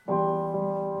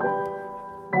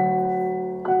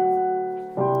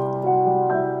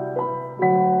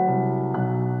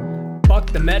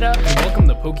Meta, and welcome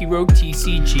to PokeRogue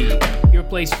TCG, your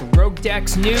place for Rogue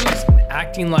Dex news and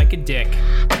acting like a dick.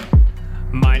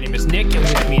 My name is Nick, and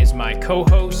with me is my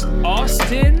co-host,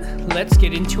 Austin. Let's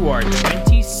get into our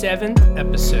 27th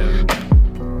episode.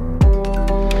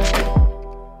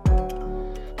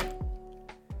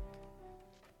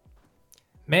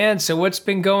 Man, so what's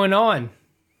been going on?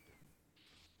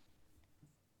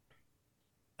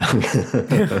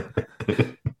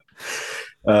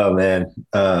 Oh man,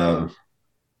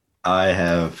 I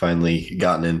have finally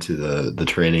gotten into the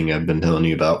training I've been telling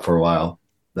you about for a while.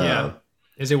 Yeah.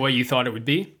 Is it what you thought it would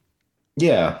be?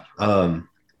 Yeah. I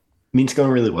mean, it's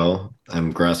going really well.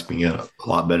 I'm grasping it a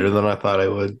lot better than I thought I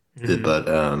would. Mhm.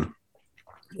 But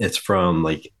it's from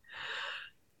like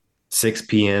 6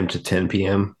 p.m. to 10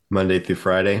 p.m. Monday through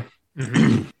Friday,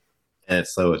 Mhm. and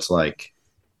so it's like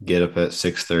get up at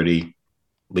 6:30,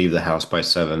 leave the house by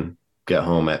 7, get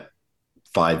home at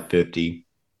 5:50,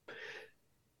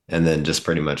 and then just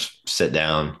pretty much sit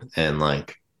down and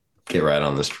like get right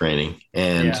on this training.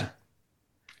 And Yeah.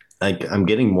 I'm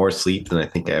getting more sleep than I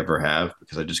think I ever have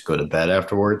because I just go to bed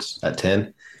afterwards at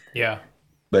 10. Yeah.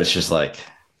 But it's just like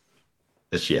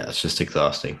it's just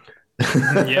exhausting.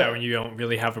 Yeah, when you don't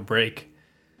really have a break.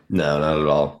 No, not at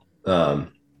all.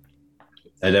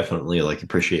 I definitely like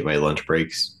appreciate my lunch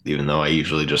breaks, even though I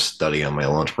usually just study on my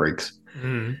lunch breaks.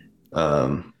 Mhm.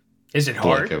 Um, Is it feel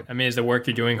like hard? I mean, is the work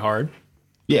you're doing hard?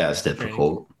 yeah, it's Training?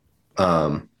 difficult.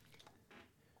 Um,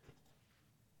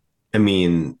 I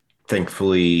mean,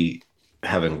 thankfully,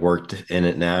 having worked in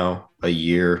it now a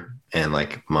year and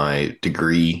like my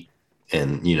degree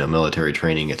and military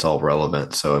training, it's all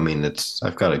relevant. So I mean,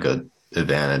 I've got a good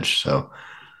advantage. So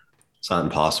it's not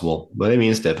impossible, but I mean,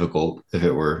 it's difficult. If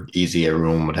it were easy,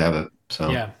 everyone would have it. So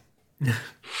Yeah.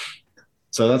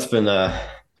 so that's been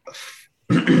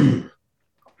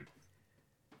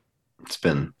it's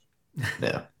been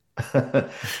yeah.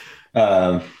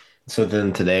 um, so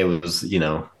then today was it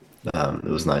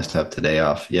was nice to have today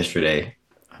off. Yesterday,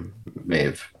 I may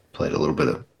have played a little bit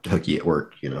of hooky at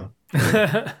work.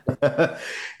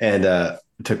 And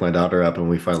took my daughter up, and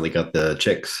we finally got the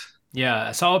chicks. Yeah,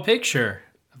 I saw a picture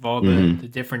of all the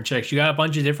different chicks. You got a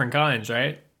bunch of different kinds,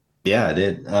 right? Yeah, I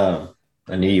did.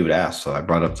 I knew you would ask, so I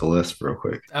brought up the list real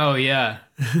quick. Oh, yeah.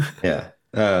 Yeah.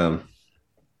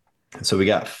 So we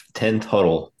got 10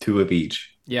 total, 2 of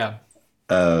each, Yeah.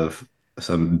 of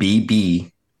some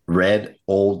BB red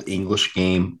old English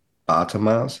game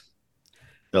Batamas.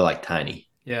 They're like tiny.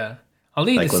 Yeah. I'll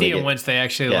need to Like when see they them get, once they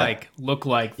actually yeah, look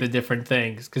like the different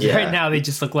things. Because right yeah, now they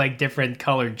just look like different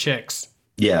colored chicks.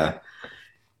 yeah.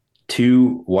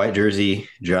 2 white jersey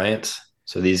giants.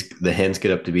 So the hens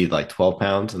get up to be like 12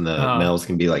 pounds and the Oh, males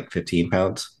can be like 15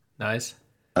 pounds. nice.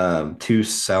 2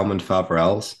 salmon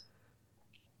favrels.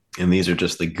 And these are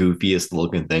just the goofiest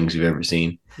looking things you've ever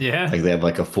seen. Yeah. Like they have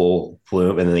like a full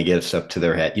plume and then they get up to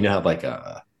their head. You know how like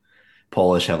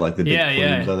Polish have like the big Yeah,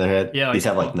 plumes yeah. on their head? Yeah, like These the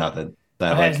have like pole. nothing. They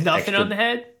Oh, have it has like nothing on extra the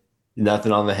head?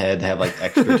 nothing on the head. They have like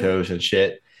extra toes and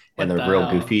shit. And What they're the real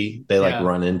hell? goofy. They like Yeah.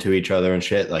 run into each other and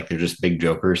shit. Like they're just big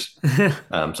jokers.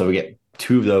 So we get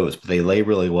 2 of those, but they lay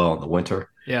really well in the winter.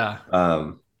 Yeah.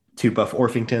 Um, 2 buff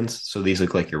Orpingtons. So these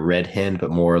look like your red hen, but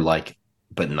more like,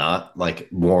 but not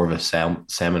like more of a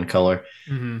salmon color.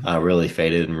 Hmm. Really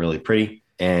faded and really pretty.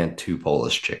 And 2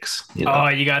 Polish chicks. Oh,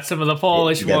 you got some of the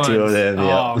Polish You got 2 of ones. them.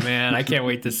 Oh, Yep. man. I can't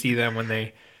wait to see them when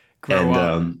they grow And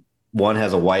up. one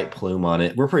has a white plume on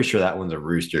it. We're pretty sure that one's a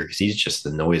rooster because he's just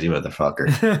a noisy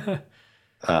motherfucker.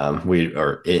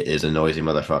 It is a noisy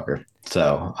motherfucker.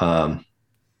 So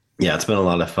yeah, it's been a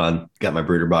lot of fun. Got my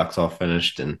brooder box all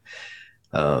finished, and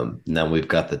now we've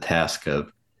got the task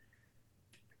of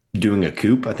doing a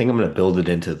coop. I think I'm going to build it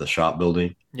into the shop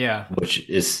building, Yeah. which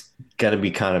is going to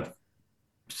be kind of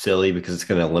silly because it's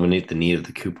going to eliminate the need of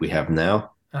the coop we have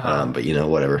now. Uh-huh. But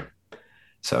whatever.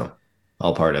 So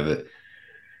all part of it.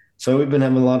 So we've been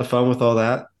having a lot of fun with all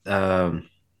that.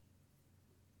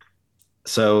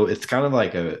 So it's kind of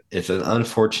like it's an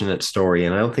unfortunate story,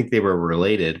 and I don't think they were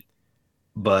related,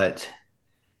 but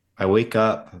I wake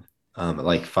up at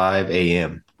like 5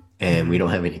 a.m. and we Hmm. don't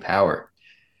have any power.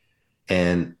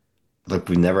 And look,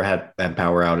 we've never had a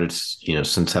power outage,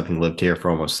 since having lived here for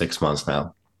almost 6 months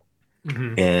now.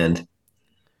 Hmm. And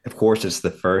of course, it's the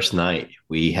first night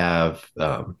we have,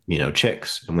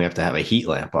 chicks, and we have to have a heat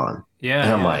lamp on. Yeah,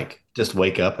 And I'm yeah. like, just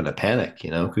wake up in a panic,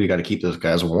 because we got to keep those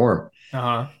guys warm.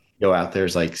 Uh-huh. Go out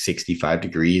there's like 65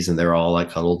 degrees and they're all like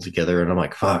huddled together. And I'm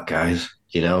like, fuck, guys.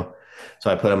 So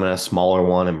I put them in a smaller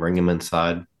one and bring them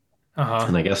inside. Uh-huh.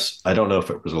 And I guess, I don't know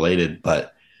if it was related,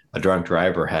 but a drunk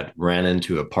driver had ran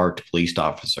into a parked police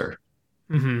officer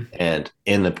Mm-hmm. And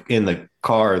in the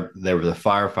car, there was a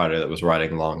firefighter that was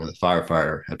riding along, and the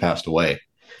firefighter had passed away.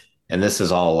 And this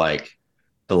is all like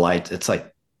the lights. It's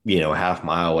like half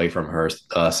mile away from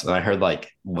us, and I heard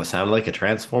like what sounded like a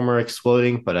transformer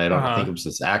exploding, but I don't think Uh-huh. it was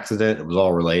this accident. It was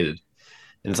all related,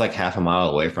 and it's like half a mile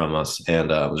away from us, and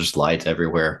just lights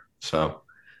everywhere. So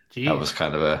that was Jeez.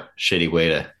 kind of a shitty way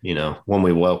to, when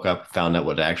we woke up, found out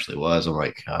what it actually was. I'm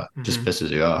like, just Mm-hmm. pisses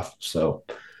you off. So,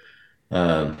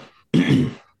 um,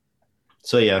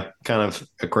 so yeah, kind of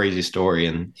a crazy story,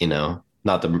 and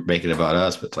not to make it about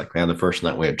us, but it's like, man, the first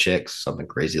night we have chicks, something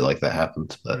crazy like that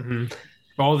happens, but Mm-hmm.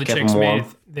 All the kept them chicks made it.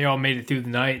 warm. They all made it through the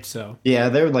night. So Yeah,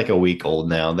 they're like a week old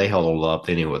now. They held up.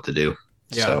 They knew what to do.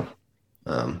 yeah, So,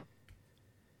 um,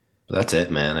 that's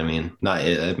it, man. I mean, not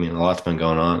it. I mean, a lot's been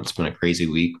going on. It's been a crazy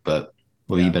week, but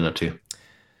what have you yeah. been up to?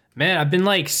 Man, I've been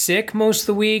like sick most of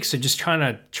the week, so just kind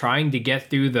of trying to get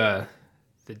through the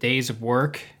days of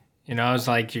work. It's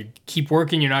like you keep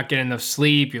working, you're not getting enough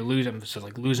sleep, you're losing, so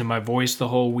like losing my voice the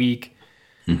whole week,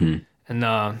 Mm-hmm.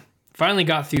 and finally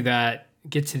got through that.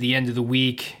 Get to the end of the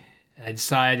week, and I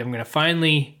decide I'm gonna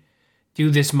finally do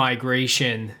this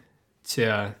migration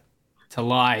to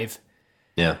live.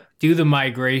 Yeah. Do the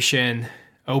migration,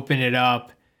 open it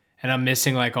up, and I'm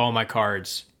missing like all my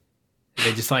cards.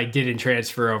 They just like didn't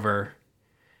transfer over.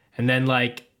 And then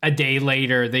like a day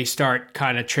later, they start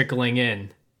kind of trickling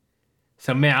in.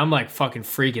 So man, I'm like fucking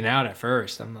freaking out at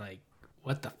first. I'm like,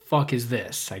 what the fuck is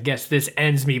this? I guess this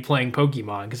ends me playing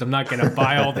Pokemon because I'm not gonna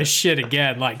buy all this shit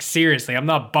again. Like seriously, I'm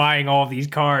not buying all these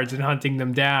cards and hunting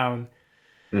them down.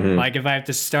 Mm-hmm. Like if I have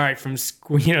to start from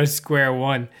square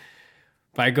one.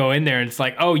 If I go in there and it's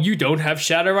like, oh, you don't have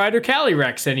Shadow Rider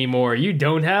Calyrex anymore. You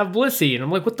don't have Blissey. And I'm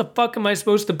like, what the fuck am I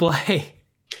supposed to play?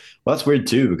 Well, that's weird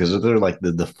too, because they're like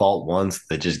the default ones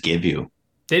they just give you.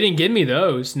 They didn't give me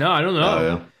those. No, I don't Oh know.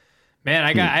 yeah. Man,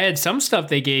 I Hmm. had some stuff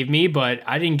they gave me, but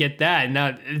I didn't get that.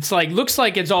 Now it's like looks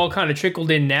like it's all kind of trickled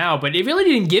in now, but it really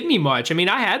didn't give me much. I mean,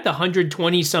 I had the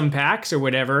 120 some packs or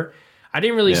whatever. I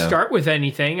didn't really Yeah. start with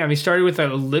anything. I mean, started with a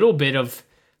little bit of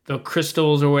the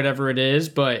crystals or whatever it is,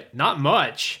 but not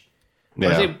much. I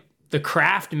would Yeah. say the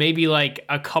craft maybe like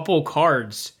a couple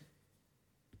cards,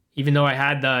 even though I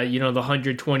had the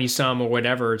 120 some or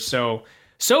whatever. So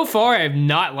far I've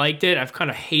not liked it. I've kind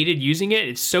of hated using it.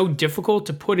 It's so difficult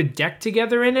to put a deck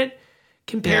together in it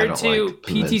Yeah. I compared don't to like them.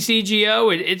 PTCGO.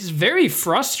 It's very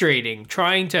frustrating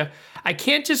trying to. I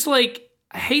can't just like.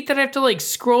 I hate that I have to like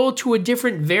scroll to a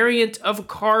different variant of a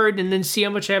card and then see how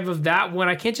much I have of that one.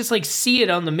 I can't just like see it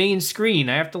on the main screen.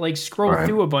 I have to like scroll Right.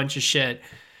 through a bunch of shit.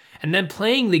 And then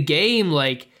playing the game,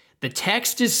 like the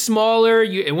text is smaller.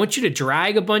 It wants you to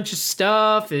drag a bunch of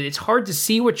stuff. It's hard to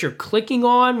see what you're clicking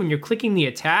on when you're clicking the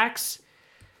attacks.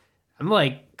 I'm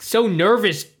like so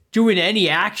nervous doing any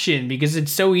action because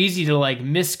it's so easy to like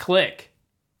misclick.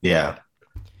 Yeah.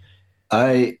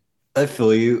 I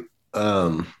feel you.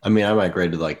 I mean, I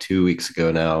migrated like 2 weeks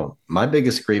ago now. My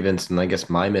biggest grievance, and I guess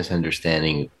my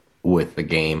misunderstanding with the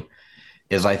game,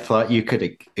 is I thought you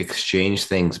could exchange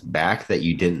things back that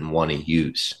you didn't want to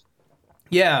use.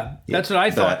 Yeah, Yeah, that's what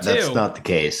I thought that's too. not the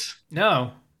case.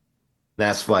 No.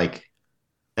 That's like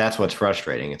that's what's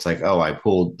frustrating. It's like, oh, I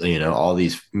pulled all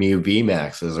these Mew V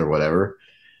Maxes or whatever.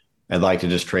 I'd like to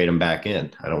just trade them back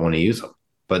in. I don't want to use them,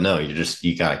 but no,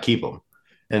 you gotta keep them.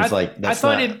 And it's like I that's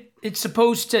thought not it's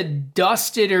supposed to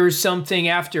dust it or something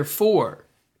after 4.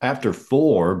 after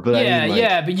 4, but I Yeah, mean like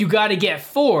yeah, but you got to get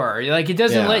 4. Like it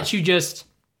doesn't yeah, let you just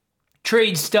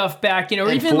trade stuff back, or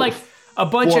and even like a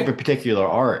bunch for of a particular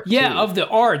art yeah, too. of the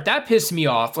art. That pissed me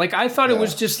off. Like I thought it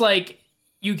was Yeah, just like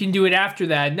you can do it after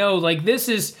that. No, like this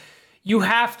is you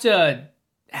have to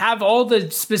have all the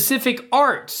specific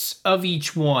arts of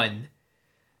each one.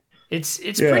 It's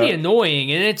pretty yeah,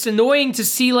 annoying, and it's annoying to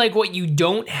see like what you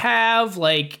don't have.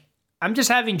 Like I'm just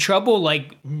having trouble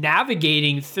like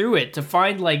navigating through it to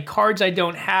find like cards I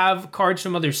don't have, cards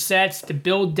from other sets, to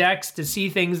build decks, to see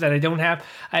things that I don't have.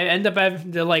 I end up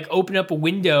having to like open up a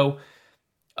window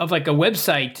of like a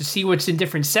website to see what's in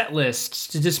different set lists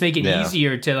to just make it yeah.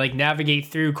 easier to like navigate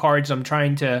through cards I'm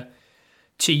trying to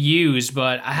use.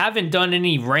 But I haven't done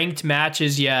any ranked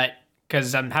matches yet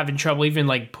because I'm having trouble even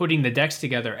like putting the decks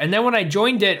together. And then when I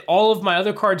joined it, all of my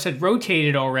other cards had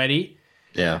rotated already.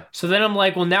 Yeah. So then I'm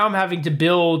like, well, now I'm having to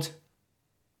build,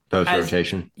 Post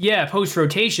rotation. yeah, post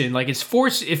rotation. Like it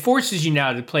forces you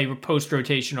now to play post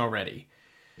rotation already.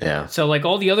 Yeah. So like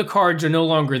all the other cards are no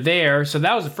longer there. So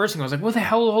that was the first thing. I was like, where the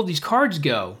hell did all these cards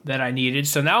go that I needed?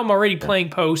 So now I'm already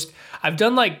playing post. I've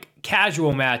done like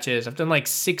casual matches. I've done like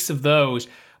 6 of those.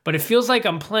 But it feels like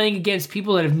I'm playing against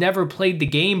people that have never played the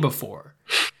game before.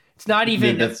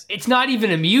 That's it's not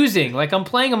even amusing. Like I'm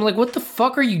playing, I'm like, what the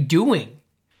fuck are you doing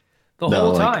the no,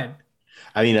 whole like time?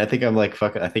 I mean, I think I'm like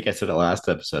fucking. I think I said it last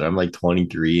episode. I'm like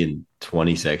 23 and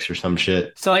 26 or some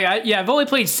shit. So like I've only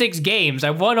played 6 games.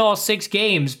 I've won all 6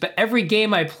 games, but every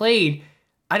game I played,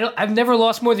 I've never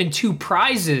lost more than 2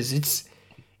 prizes.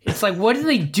 It's like, what are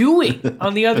they doing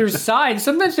on the other side?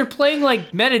 Sometimes they're playing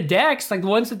like meta decks, like the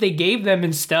ones that they gave them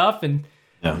and stuff, and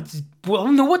Yeah, well, I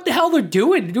don't know what the hell they're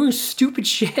doing. They're doing stupid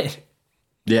shit.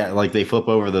 yeah. Like they flip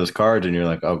over those cards, and you're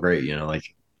like, oh great,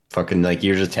 like fucking like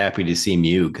you're just happy to see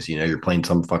Mew because you're playing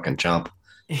some fucking chump,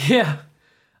 Yeah,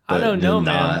 I but don't they're know,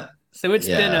 man. not. So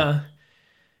Yeah,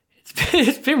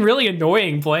 it's been really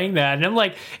annoying playing that, and I'm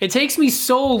like, it takes me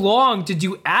so long to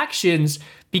do actions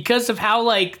because of how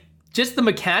like just the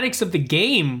mechanics of the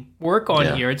game work on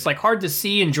Yeah. here. It's like hard to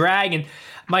see and drag, and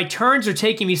my turns are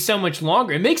taking me so much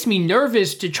longer. It makes me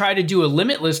nervous to try to do a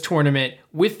limitless tournament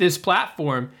with this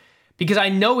platform because I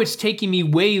know it's taking me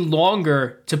way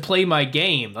longer to play my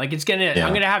game. Like I'm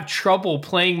gonna have trouble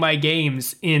playing my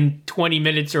games in 20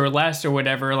 minutes or less or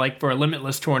whatever, like for a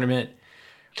limitless tournament.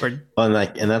 Or and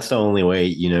that's the only way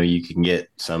you can get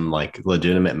some like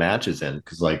legitimate matches in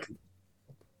because like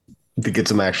to get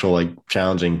some actual like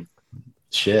challenging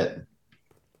shit.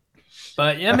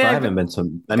 But yeah, If I man, haven't been so,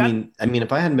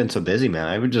 if I hadn't been so busy, man,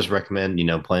 I would just recommend,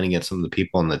 playing against some of the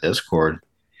people on the Discord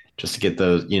just to get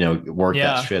those, work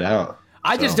Yeah. that shit out.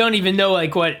 I just don't even know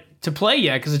like what to play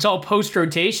yet because it's all post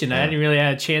rotation. I hadn't really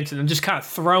had a chance, and I'm just kind of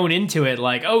thrown into it.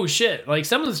 Like, oh shit! Like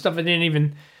some of the stuff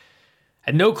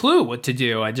had no clue what to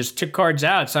do. I just took cards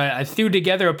out, so I threw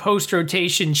together a post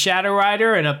rotation Shadow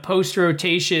Rider and a post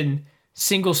rotation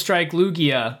single strike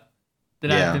Lugia that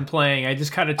I've been playing. I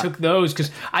just kind of took those because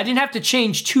I didn't have to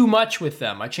change too much with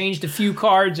them. I changed a few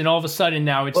cards, and all of a sudden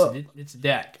now it's a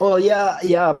deck. Well,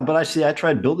 yeah, but actually, I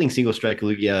tried building single strike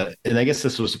Lugia, and I guess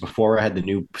this was before I had the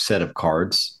new set of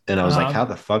cards, and I was like, "How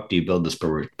the fuck do you build this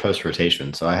post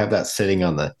rotation?" So I have that sitting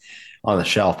on the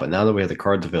shelf, but now that we have the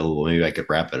cards available, maybe I could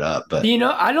wrap it up. But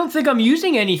I don't think I'm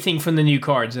using anything from the new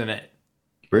cards in it.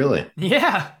 really,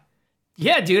 Yeah,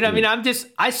 dude. I mean,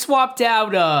 I swapped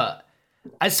out.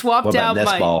 I swapped what about out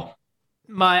Nest Ball?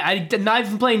 I'm not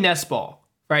even playing Nest Ball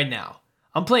right now.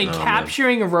 I'm playing Oh,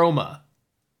 Capturing Aroma.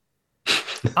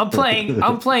 I'm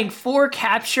playing 4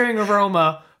 Capturing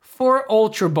Aroma, 4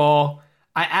 Ultra Ball.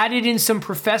 I added in some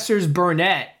Professor's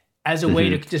Burnett as a way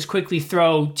to just quickly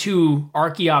throw 2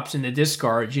 Archeops in the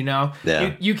discard,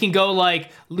 Yeah. You can go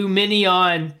like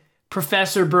Luminion,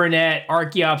 Professor Burnett,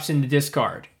 Archeops in the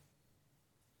discard.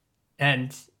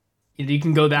 And you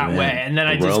can go that way. And then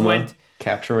I just went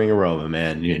Capturing Aroma,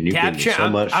 man. You get so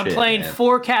much I'm shit, playing man.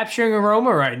 4 Capturing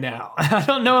Aroma right now. I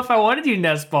don't know if I want to do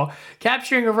Nest Ball.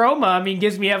 Capturing Aroma, I mean,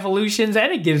 gives me evolutions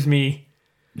and it gives me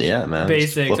Yeah, man.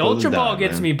 Just basics. flip those Ultra Ball down,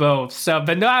 gets man. me both. So,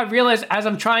 but no, I realized as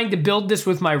I'm trying to build this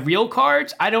with my real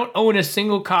cards, I don't own a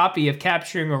single copy of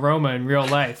Capturing Aroma in real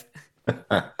life.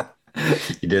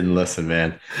 You didn't listen,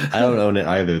 man. I don't own it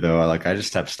either, though. I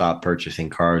just have stopped purchasing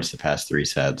cards the past 3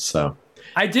 sets. So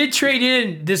I did trade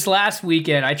in this last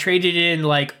weekend. I traded in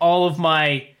like all of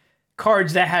my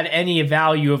cards that had any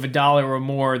value of $1 or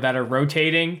more that are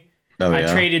rotating. I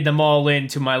traded them all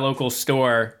into my local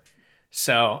store.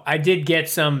 So I did get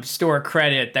some store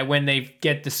credit that when they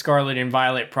get the Scarlet and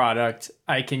Violet product,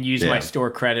 I can use my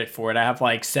store credit for it. I have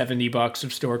like $70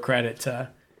 of store credit to.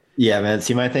 Yeah, man.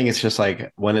 See, my thing is just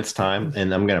like when it's time,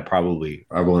 and I'm going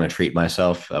to treat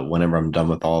myself whenever I'm done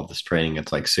with all of this training.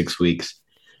 It's like 6 weeks.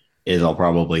 I'll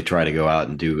probably try to go out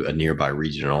and do a nearby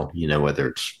regional, whether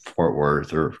it's Fort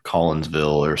Worth or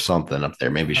Collinsville or something up there,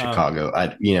 maybe Chicago.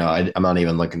 I'm not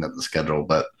even looking at the schedule,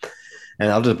 and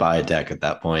I'll just buy a deck at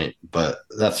that point. But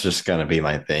that's just going to be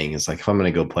my thing. It's like, if I'm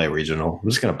going to go play a regional, I'm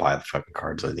just going to buy the fucking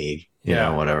cards I need,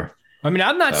 whatever. I mean,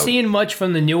 I'm not seeing much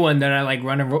from the new one that I like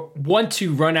want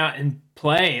to run out and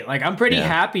play. Like, I'm pretty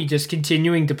happy just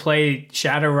continuing to play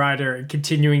Shadow Rider and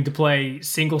continuing to play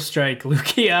Single Strike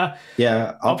Lugia.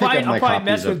 Yeah, I'll pick up my copies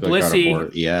mess of with Blissey. God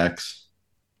of War EX.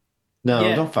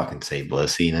 No, don't fucking say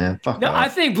Blissey, man. Fuck off. I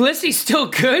think Blissey's still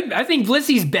good. I think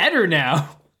Blissey's better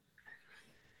now.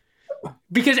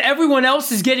 Because everyone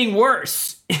else is getting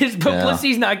worse. But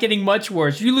Blissey's not getting much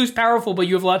worse. You lose Powerful, but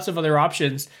you have lots of other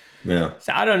options. Yeah.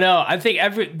 So I don't know. I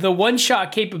think the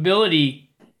one-shot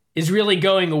capability is really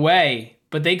going away,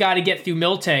 but they got to get through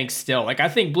Miltank still. Like, I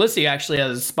think Blissey actually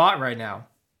has a spot right now.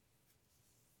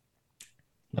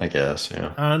 I guess,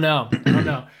 yeah. I don't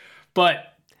know.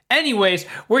 But anyways,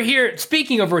 we're here.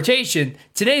 Speaking of rotation,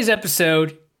 today's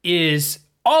episode is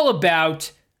all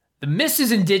about the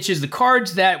misses and ditches, the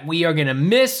cards that we are going to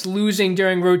miss losing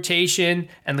during rotation,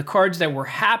 and the cards that we're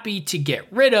happy to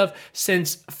get rid of,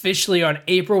 since officially on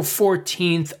April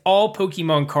 14th, all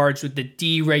Pokemon cards with the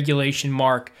deregulation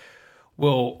mark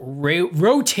will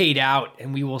rotate out,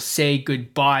 and we will say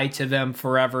goodbye to them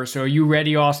forever. So are you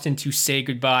ready, Austin, to say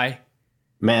goodbye?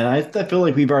 Man, I feel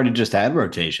like we've already just had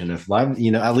rotation. If live,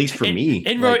 at least for me.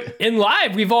 In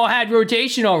live, we've all had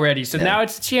rotation already. So now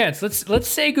it's a chance. Let's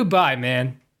say goodbye,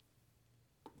 man.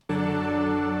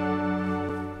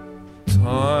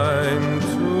 Time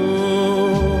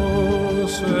to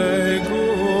say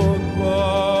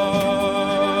goodbye.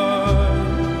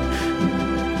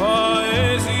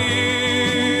 Paesi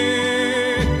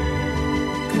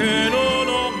che non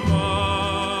ho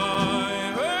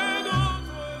mai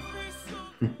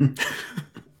veduto.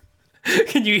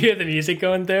 Can you hear the music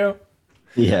going through?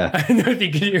 Yeah. I don't know if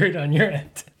you can hear it on your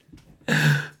end.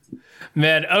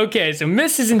 Man, okay, so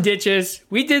misses and ditches.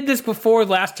 We did this before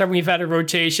last time we've had a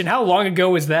rotation. How long ago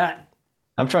was that?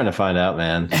 I'm trying to find out,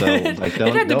 man. So like,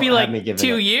 it had to be like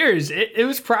 2 it years. It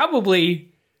was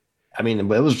probably. I mean, it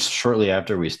was shortly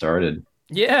after we started.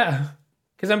 Yeah,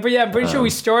 because I'm pretty sure we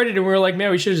started and we were like,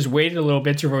 man, we should have just waited a little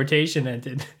bit till rotation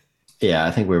ended. Yeah,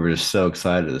 I think we were just so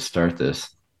excited to start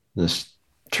this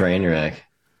train wreck.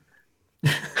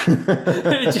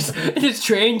 This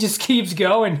train just keeps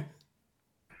going.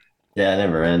 Yeah, it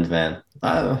never ends, man.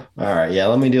 All right, yeah,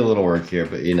 let me do a little work here,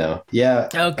 but yeah.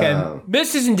 Okay,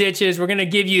 misses and ditches. We're gonna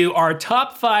give you our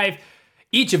top 5.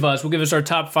 Each of us will give us our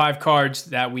top 5 cards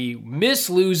that we miss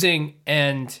losing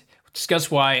and discuss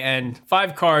why, and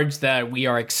 5 cards that we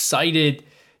are excited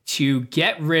to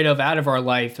get rid of out of our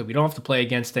life that we don't have to play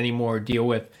against anymore or deal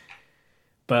with.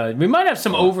 But we might have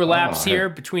some overlaps here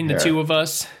between the two of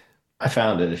us. I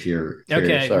found it if you're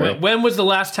curious. Okay, when was the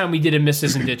last time we did a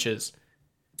misses and ditches?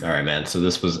 All right, man. So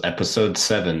this was episode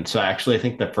 7. So actually, I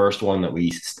think the first one that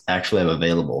we actually have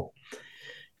available.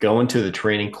 Going to the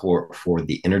training court for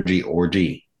the Energy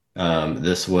Orgy.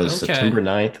 This was September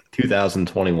 9th,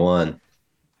 2021.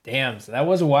 Damn, so that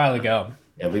was a while ago.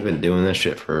 Yeah, we've been doing this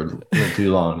shit for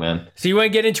too long, man. So you want to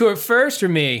get into it first or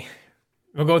me?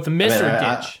 We'll go with the miss or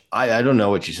ditch. I don't know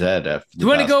what you said. You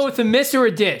want to go with the miss or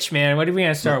a ditch, man? What are we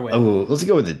going to start with? Oh, let's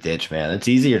go with the ditch, man. It's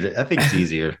easier. I think it's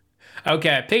easier.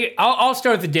 Okay, I'll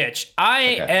start with the ditch. I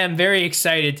am very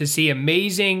excited to see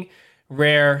Amazing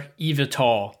Rare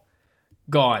Yveltal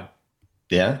gone.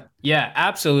 Yeah? Yeah,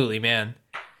 absolutely, man.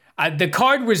 The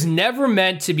card was never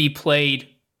meant to be played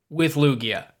with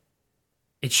Lugia.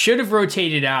 It should have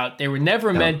rotated out. They were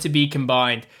never meant to be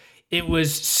combined. It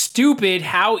was stupid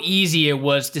how easy it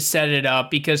was to set it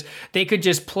up because they could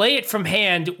just play it from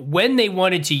hand when they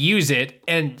wanted to use it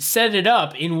and set it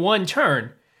up in one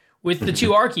turn with the 2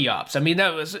 Archeops. I mean,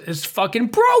 it's fucking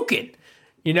broken.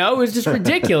 It was just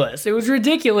ridiculous. It was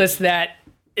ridiculous that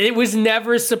it was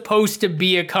never supposed to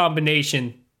be a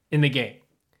combination in the game.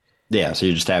 Yeah, so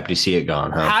you're just happy to see it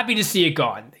gone, huh? Happy to see it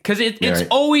gone. Because it's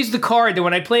always the card that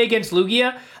when I play against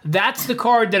Lugia, that's the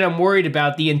card that I'm worried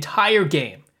about the entire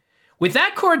game. With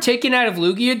that card taken out of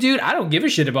Lugia, dude, I don't give a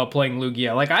shit about playing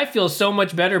Lugia. Like, I feel so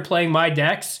much better playing my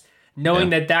decks knowing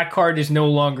that card is no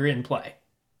longer in play.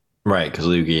 Right, because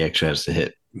Lugia actually has to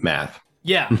hit math.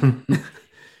 Yeah.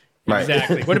 Right.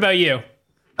 Exactly. What about you?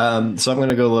 So I'm going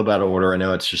to go a little bit out of order. I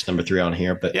know it's just number 3 on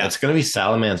here, but it's going to be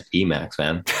Salamence VMAX,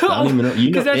 man. I don't even know.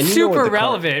 Because that's super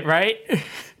relevant, right?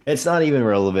 It's not even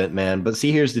relevant, man. But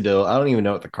see, here's the deal. I don't even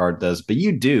know what the card does, but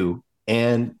you do.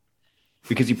 And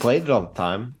because you played it all the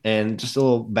time. And just a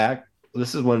little back,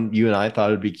 this is when you and I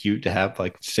thought it'd be cute to have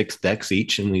like 6 decks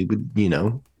each and we would,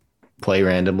 play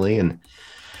randomly. And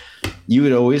you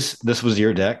would always, this was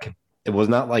your deck. It was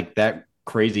not like that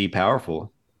crazy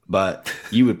powerful, but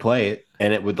you would play it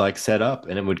and it would like set up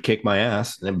and it would kick my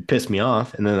ass and it would piss me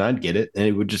off. And then I'd get it and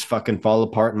it would just fucking fall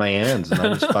apart in my hands. And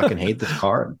I just fucking hate this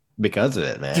card because of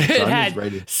it, man. So it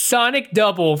had Sonic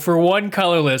Double for 1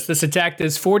 colorless. This attack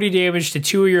does 40 damage to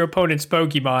 2 of your opponent's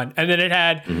Pokemon. And then it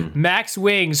had Max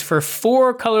Wings for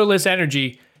 4 colorless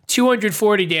energy,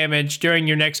 240 damage during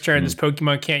your next turn. This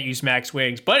Pokemon can't use Max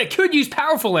Wings, but it could use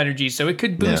powerful energy, so it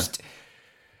could boost,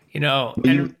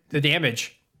 the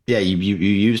damage. Yeah, you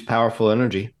use powerful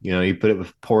energy. You put it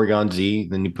with Porygon Z,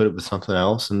 then you put it with something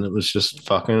else, and it was just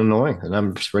fucking annoying. And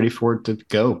I'm just ready for it to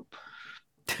go,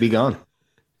 be gone.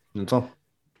 That's all.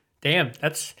 Damn,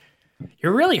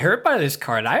 you're really hurt by this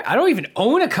card. I don't even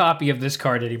own a copy of this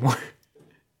card anymore.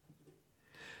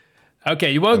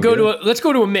 Okay, you want to go let's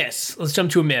go to a miss. Let's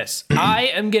jump to a miss. I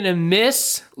am going to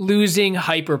miss losing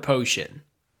Hyper Potion.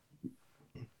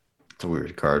 It's a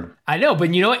weird card. I know,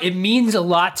 but you know what? It means a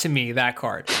lot to me, that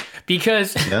card.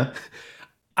 Because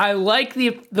I like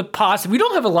the possible. We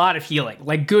don't have a lot of healing,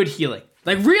 like good healing,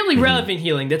 like really relevant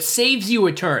healing that saves you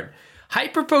a turn.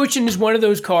 Hyper Potion is one of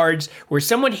those cards where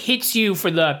someone hits you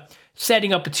for the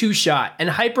setting up a 2-shot, and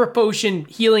Hyper Potion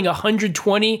healing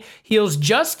 120 heals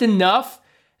just enough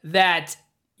that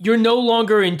you're no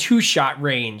longer in 2-shot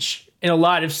range in a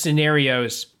lot of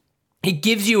scenarios. It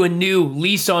gives you a new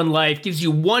lease on life, gives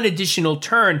you one additional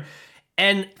turn.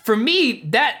 And for me,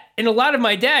 that in a lot of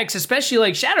my decks, especially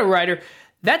like Shadow Rider,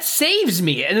 that saves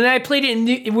me. And then I played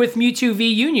it with Mewtwo V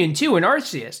Union too in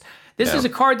Arceus. This is a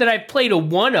card that I've played a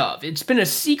one of. It's been a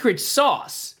secret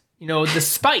sauce, the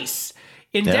spice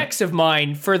in decks of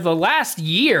mine for the last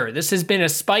year. This has been a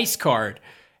spice card.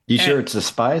 You sure it's the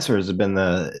spice, or has it been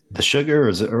the sugar, or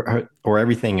is it or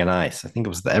everything in ice? I think it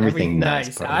was the everything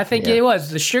nice. I think it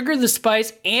was the sugar, the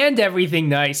spice, and everything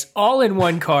nice all in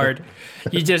one card.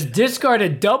 You just discard a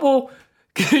double,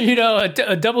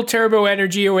 a double turbo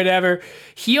energy or whatever,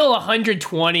 heal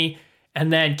 120,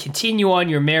 and then continue on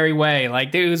your merry way.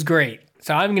 Like, it was great.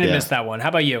 So I'm gonna miss that one. How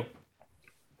about you?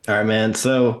 All right, man.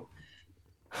 So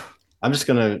I'm just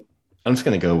gonna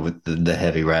go with the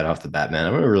heavy right off the bat,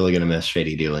 man. I'm really gonna miss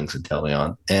Shady Dealings and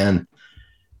Teleon, and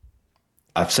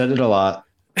I've said it a lot,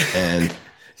 and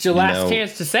it's your last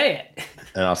chance to say it.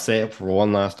 And I'll say it for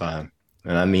one last time,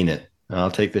 and I mean it. And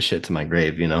I'll take this shit to my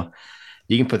grave. You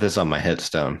can put this on my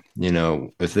headstone.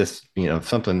 If this, if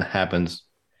something happens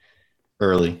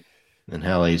early, and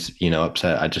Hallie's,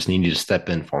 upset, I just need you to step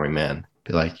in for me, man.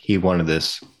 Be like, he wanted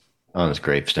this on his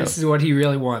gravestone. This is what he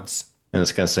really wants. And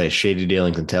it's going to say Shady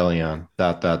Dealings and Teleon, ...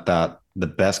 the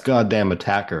best goddamn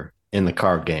attacker in the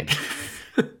card game.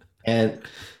 And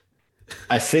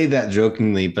I say that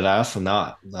jokingly, but I also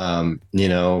not.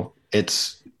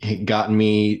 It's gotten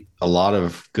me a lot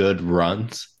of good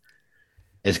runs.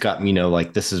 It's got me,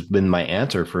 this has been my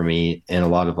answer for me. And a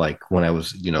lot of when I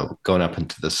was, going up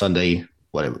into the Sunday,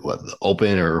 the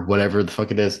Open or whatever the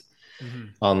fuck it is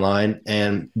online.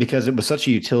 And because it was such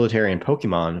a utilitarian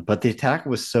Pokemon, but the attack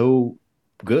was so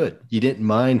good. You didn't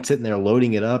mind sitting there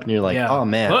loading it up, and you're like, oh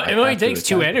man. Well, it only takes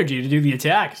 2 energy to do the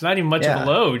attack. It's not even much of a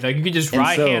load. Like, you could just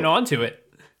hand onto it.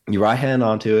 You right hand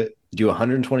onto it, do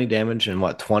 120 damage and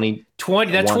 20.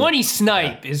 That 20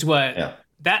 snipe is what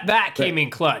that came in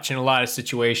clutch in a lot of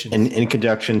situations. And in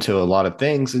conjunction to a lot of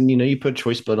things. And you put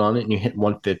Choice Split on it and you hit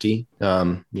 150.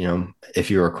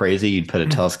 If you were crazy, you'd put a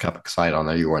telescopic sight on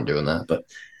there. You weren't doing that.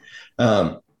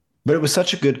 But it was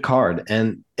such a good card.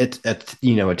 And it's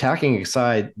attacking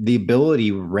aside, the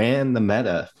ability ran the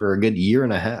meta for a good year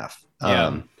and a half.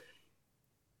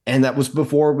 And that was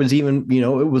before it was even, it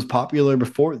was popular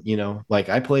before,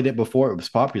 I played it before it was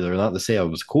popular. Not to say I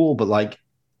was cool, but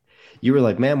you were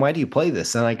like, man, why do you play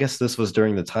this? And I guess this was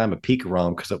during the time of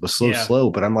Pikarom because it was so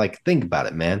slow. But I'm like, think about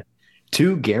it, man.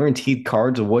 2 guaranteed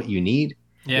cards of what you need.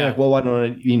 Yeah. You're like, well, why don't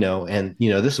I, and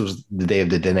this was the day of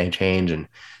the Dene change and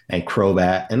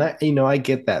Crobat. And I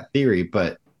get that theory,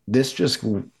 but this just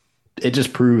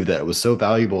proved that it was so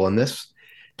valuable. And this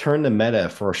turned the meta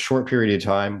for a short period of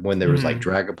time when there was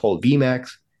Dragapult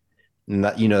VMAX and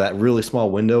that, that really small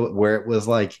window where it was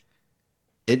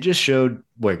it just showed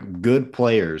good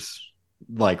players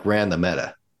ran the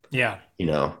meta. Yeah.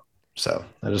 So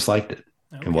I just liked it.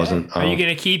 Okay. It wasn't. Are you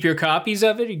going to keep your copies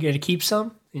of it? Are you going to keep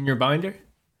some in your binder?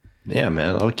 Yeah,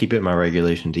 man. I'll keep it in my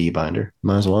Regulation D binder.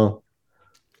 Might as well.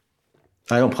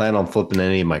 I don't plan on flipping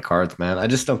any of my cards, man. I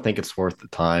just don't think it's worth the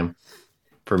time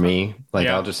for me.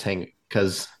 I'll just hang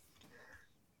because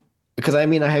I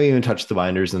haven't even touched the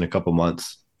binders in a couple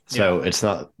months. So it's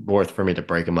not worth for me to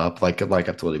break them up. Like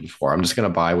I've told you before, I'm just going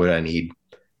to buy what I need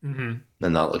and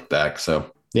not look back.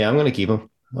 So yeah, I'm going to keep them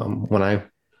when I,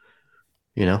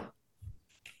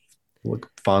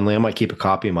 look fondly. I might keep a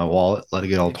copy in my wallet, let it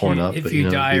get all torn up. If you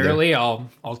die early, I'll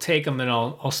take them and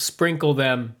I'll sprinkle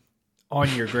them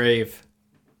on your grave.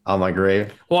 On my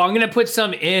grave? Well, I'm going to put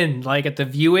some in, at the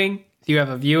viewing. If you have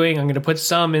a viewing, I'm going to put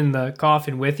some in the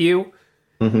coffin with you.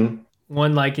 One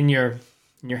in your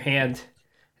hand.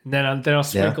 And then I'll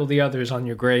sprinkle the others on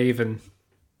your grave. And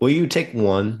will you take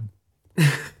one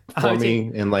for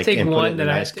me and put it in a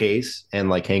nice case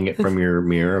and hang it from your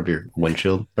mirror of your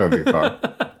windshield or of your car?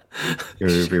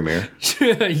 your mirror.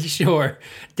 Sure.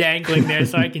 Dangling there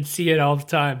so I can see it all the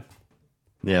time.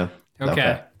 Yeah.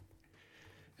 Okay.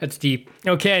 That's deep.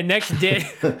 Okay, next ditch.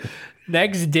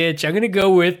 Next ditch. I'm going to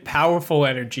go with Powerful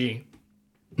Energy.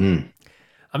 I'm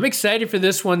excited for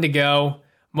this one to go.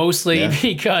 Mostly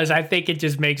because I think it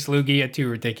just makes Lugia too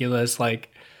ridiculous.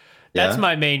 That's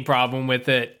my main problem with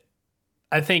it.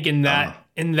 I think in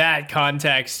that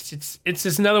context, it's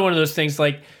just another one of those things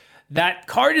that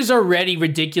card is already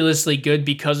ridiculously good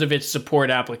because of its support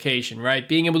application, right?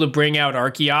 Being able to bring out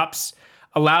Archeops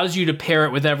allows you to pair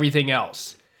it with everything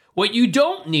else. What you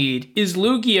don't need is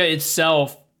Lugia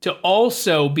itself to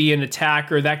also be an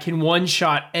attacker that can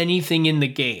one-shot anything in the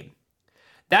game.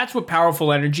 That's what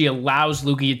Powerful Energy allows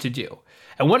Lugia to do.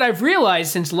 And what I've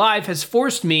realized since Live has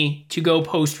forced me to go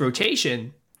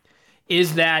post-rotation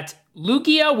is that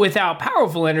Lugia without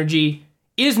Powerful Energy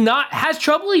has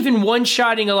trouble even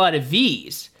one-shotting a lot of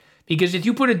Vs. Because if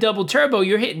you put a double turbo,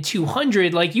 you're hitting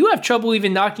 200. Like, you have trouble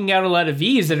even knocking out a lot of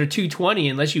Vs that are 220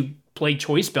 unless you play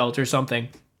Choice Belt or something.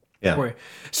 Yeah.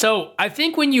 So I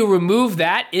think when you remove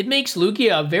that, it makes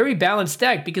Lugia a very balanced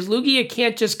deck because Lugia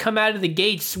can't just come out of the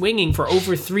gate swinging for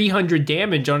over 300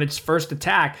 damage on its first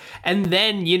attack and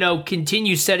then,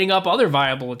 continue setting up other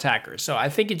viable attackers. So I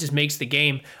think it just makes the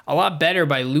game a lot better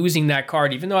by losing that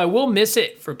card, even though I will miss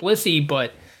it for Blissey,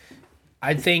 but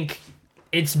I think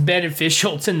it's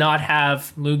beneficial to not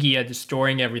have Lugia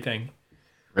destroying everything.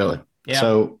 Really? Yeah.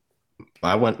 So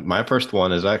my first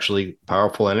one is actually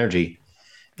Powerful Energy.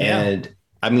 Yeah. And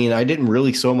I mean, I didn't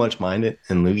really so much mind it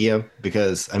in Lugia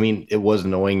because it was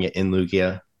annoying in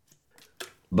Lugia,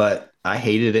 but I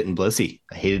hated it in Blissey.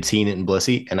 I hated seeing it in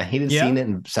Blissey, and I hated seeing it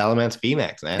in Salamence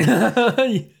VMAX,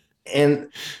 man.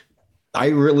 And I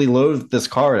really loathed this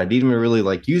card. I didn't even really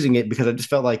like using it because I just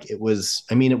felt like it was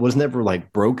never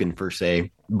like broken per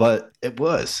se, but it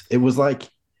was like,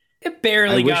 it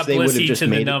barely got Blissey to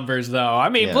the numbers, though. I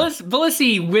mean,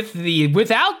 Blissey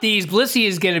without these, Blissey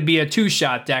is going to be a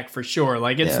 2-shot deck for sure.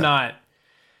 Like, it's not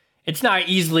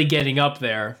easily getting up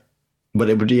there.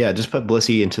 But it would, just put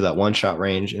Blissey into that 1-shot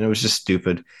range, and it was just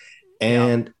stupid.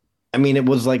 And I mean, it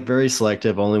was like very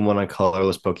selective, only one on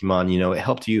colorless Pokemon. It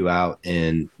helped you out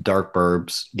in Dark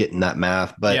Burbs getting that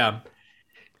math. But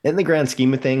in the grand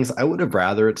scheme of things, I would have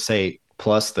rather it say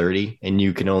plus 30 and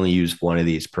you can only use one of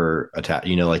these per attack.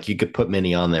 Like you could put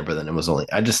many on there, but then it was only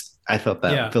I felt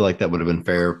that I feel like that would have been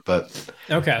fair, but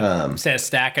instead of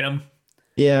stacking them.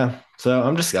 Yeah. So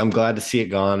I'm glad to see it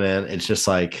gone, and it's just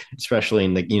like, especially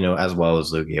in the as well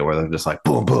as Lugia, where they're just like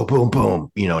boom, boom, boom,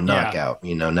 boom, knockout.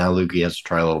 Now Lugia has to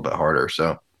try a little bit harder.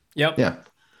 So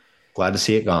glad to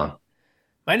see it gone.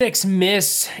 My next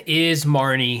miss is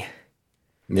Marnie.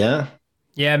 Yeah.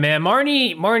 Yeah, man,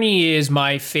 Marnie is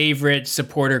my favorite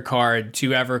supporter card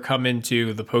to ever come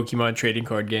into the Pokemon trading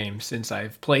card game since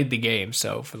I've played the game.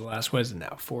 So for the last,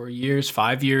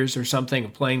 5 years or something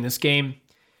of playing this game,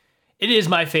 it is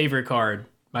my favorite card,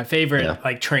 my favorite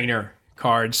trainer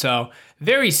card. So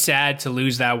very sad to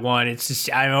lose that one. It's just,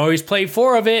 I always play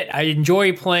 4 of it. I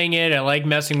enjoy playing it. I like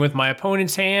messing with my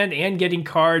opponent's hand and getting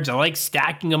cards. I like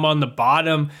stacking them on the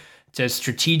bottom to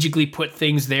strategically put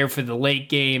things there for the late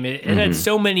game. It had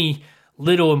so many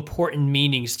little important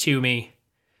meanings to me.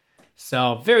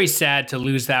 So very sad to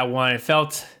lose that one. It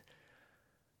felt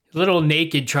a little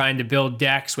naked trying to build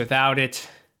decks without it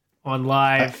on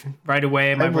Live. Right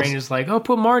away, my brain is like,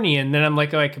 put Marnie in. Then I'm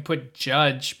like, I could put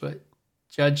Judge, but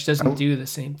Judge doesn't do the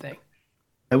same thing.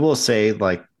 I will say,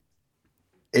 like,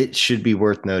 it should be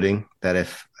worth noting that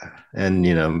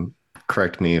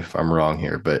correct me if I'm wrong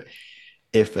here, but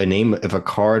if a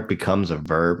card becomes a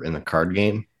verb in the card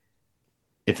game,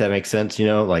 if that makes sense,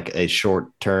 like a short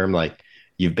term, like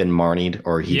you've been Marnied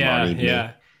or he Marnied me,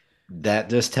 that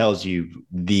just tells you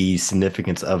the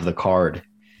significance of the card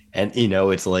and,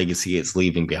 its legacy it's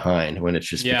leaving behind when it's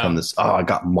just become this, I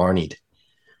got Marnied.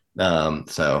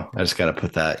 So I just got to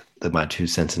put my 2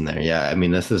 cents in there. Yeah. I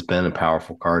mean, this has been a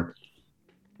powerful card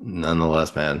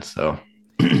nonetheless, man. So,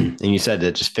 and you said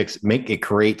it just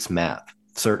creates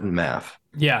certain math.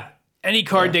 Yeah. Any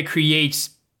card that creates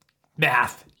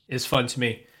math is fun to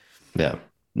me. Yeah.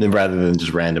 Rather than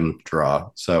just random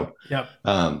draw. So,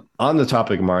 on the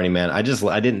topic of Marnie, man, I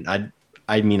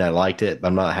liked it, but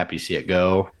I'm not happy to see it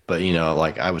go. But,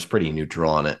 I was pretty neutral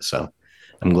on it. So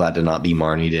I'm glad to not be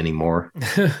Marnied anymore.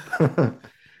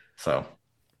 So.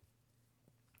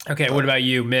 Okay. What about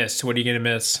you? Miss? What are you going to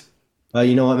miss?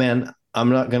 You know what, man?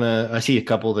 I see a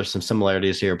couple, there's some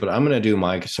similarities here, but I'm going to do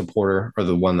my supporter or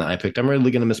the one that I picked. I'm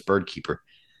really going to miss Birdkeeper.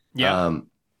 Yeah.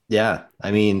 Yeah.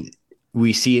 I mean,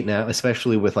 we see it now,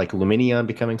 especially with like Lumineon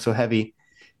becoming so heavy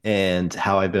and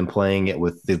how I've been playing it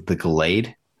with the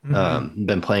Glade.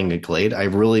 Been playing a Glade. I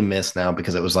really miss now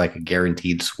because it was like a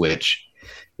guaranteed switch,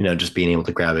 just being able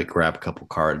to grab a couple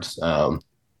cards.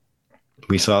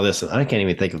 We saw this, and I can't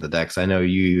even think of the decks. I know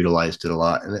you utilized it a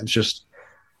lot, and it's just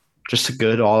a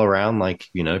good all around, like,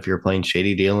 if you're playing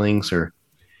Shady Dealings, or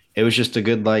it was just a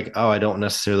good, like, I don't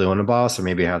necessarily want a boss, or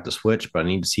maybe I have to switch, but I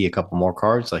need to see a couple more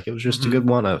cards. Like, it was just a good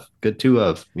 2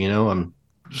 of, I'm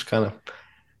just kind of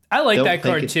I like don't that think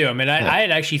card too. I mean, I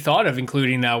had actually thought of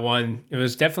including that one. It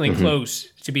was definitely close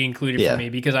to be included for me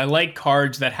because I like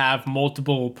cards that have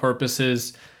multiple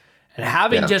purposes, and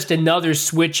having just another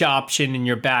switch option in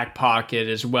your back pocket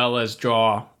as well as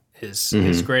draw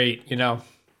is great, you know.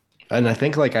 And I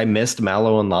think like I missed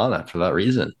Mallow and Lana for that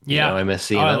reason. Yeah, I missed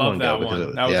seeing I that love one that go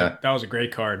one. because That was a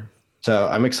great card. So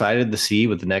I'm excited to see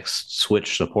what the next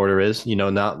Switch supporter is.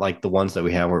 Not like the ones that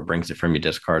we have where it brings it from your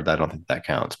discard. I don't think that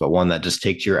counts, but one that just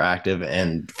takes your active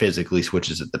and physically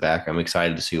switches at the back. I'm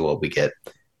excited to see what we get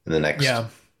in the next,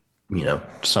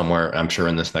 somewhere, I'm sure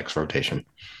in this next rotation.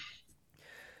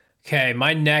 Okay,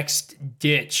 my next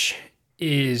ditch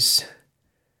is,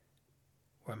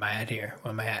 where am I at here?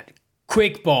 Where am I at?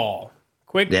 Quick Ball.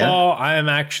 Ball, I am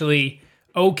actually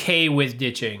okay with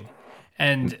ditching.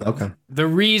 And the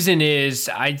reason is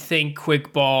I think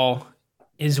Quick Ball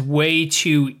is way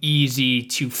too easy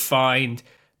to find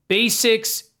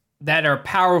basics that are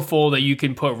powerful that you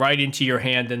can put right into your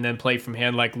hand and then play from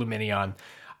hand like Lumineon.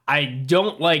 I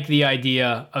don't like the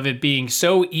idea of it being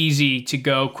so easy to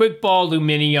go Quick Ball,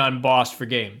 Lumineon, boss for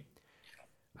game.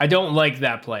 I don't like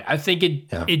that play. I think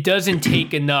it doesn't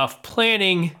take enough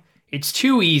planning. It's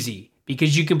too easy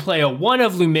because you can play a 1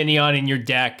 of Lumineon in your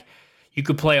deck. You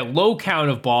could play a low count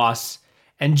of boss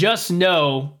and just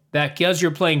know that because you're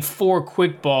playing 4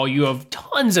 Quick Ball, you have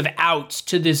tons of outs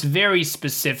to this very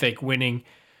specific winning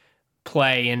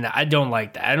play. And I don't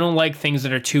like that. I don't like things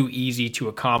that are too easy to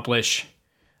accomplish.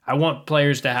 I want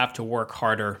players to have to work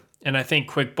harder. And I think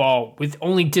Quick Ball, with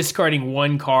only discarding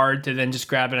 1 card to then just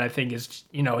grab it, I think is,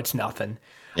 it's nothing.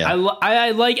 Yeah.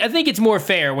 I think it's more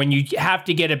fair when you have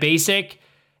to get a basic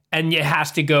and it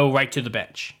has to go right to the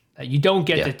bench. You don't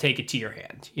get to take it to your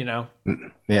hand,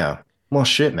 Yeah. Well,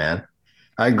 shit, man.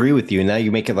 I agree with you. Now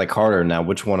you make it like harder now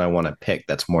which one I want to pick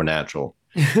that's more natural,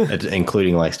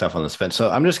 including like stuff on the fence. So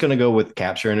I'm just going to go with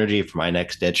Capture Energy for my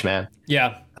next ditch, man.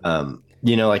 Yeah.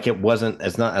 Like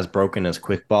it's not as broken as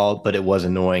Quick Ball, but it was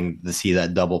annoying to see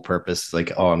that double purpose.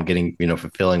 Like, oh, I'm getting,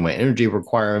 fulfilling my energy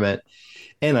requirement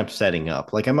and I'm setting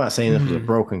up. Like, I'm not saying this was a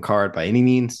broken card by any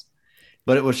means.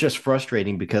 But it was just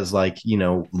frustrating because, like,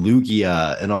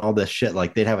 Lugia and all this shit,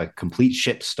 like, they'd have a complete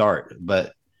ship start.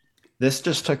 But this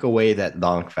just took away that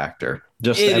donk factor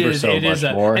just ever so much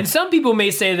more. And some people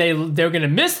may say they're going to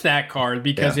miss that card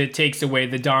because it takes away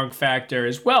the donk factor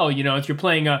as well. If you're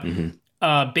playing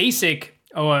a basic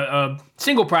or a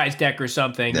single prize deck or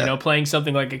something, playing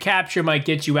something like a capture might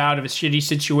get you out of a shitty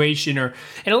situation. Or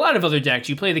in a lot of other decks,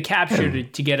 you play the capture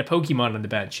to get a Pokemon on the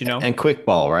bench, And Quick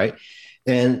Ball, right?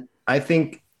 And I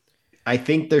think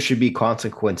there should be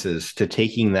consequences to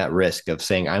taking that risk of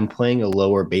saying I'm playing a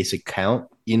lower basic count,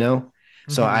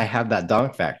 so I have that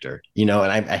donk factor, and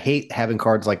I hate having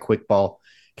cards like Quick Ball,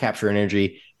 Capture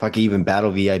Energy, fucking even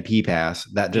Battle VIP Pass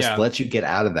that just lets you get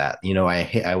out of that.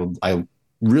 I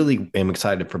really am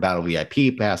excited for Battle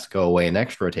VIP Pass to go away in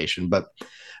next rotation, but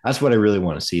that's what I really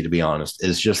want to see, to be honest,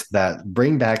 is just that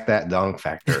bring back that donk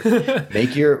factor.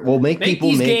 Make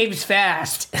these games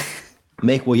fast.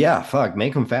 Make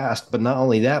them fast, but not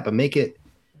only that, but make it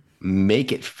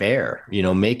fair,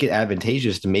 make it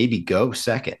advantageous to maybe go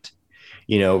second.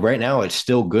 Right now it's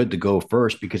still good to go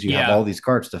first because you have all these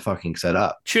cards to fucking set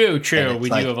up. True. We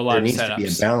do have a lot of setups. There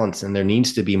needs to be a balance and there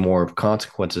needs to be more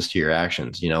consequences to your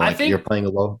actions. I think you're playing a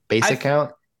low basic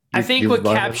count. I think what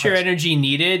Capture Energy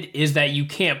needed is that you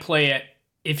can't play it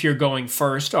if you're going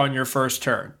first on your first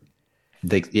turn.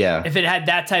 If it had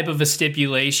that type of a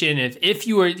stipulation, if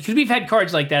you were, because we've had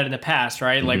cards like that in the past,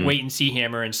 right? Like Wait and See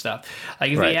Hammer and stuff.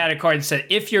 Like if they had a card that said,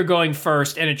 if you're going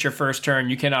first and it's your first turn,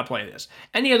 you cannot play this.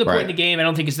 Any other point in the game, I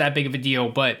don't think it's that big of a deal.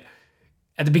 But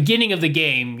at the beginning of the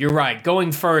game, you're right.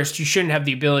 Going first, you shouldn't have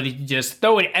the ability to just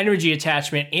throw an energy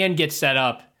attachment and get set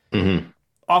up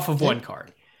off of one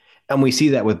card. And we see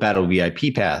that with Battle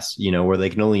VIP Pass, where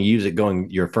they can only use it going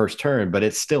your first turn, but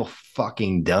it's still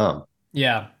fucking dumb.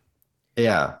 Yeah.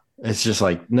 Yeah, it's just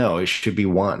like, no, it should be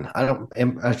 1.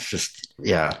 We're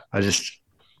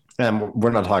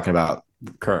not talking about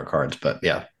current cards, but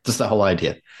yeah, just the whole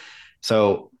idea.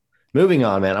 So moving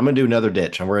on, man, I'm going to do another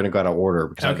ditch and we're going to go out of order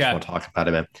because I just want to talk about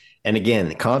it, man. And again,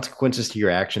 the consequences to your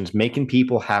actions, making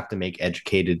people have to make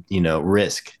educated,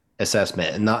 risk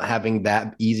assessment and not having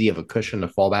that easy of a cushion to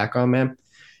fall back on, man.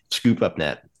 Scoop Up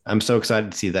Net. I'm so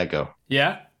excited to see that go.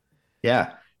 Yeah.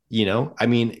 Yeah.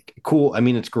 Cool.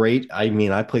 It's great.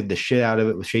 I played the shit out of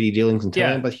it with Shady Dealings and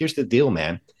Talent, but here's the deal,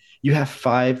 man. You have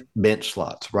 5 bench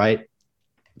slots, right?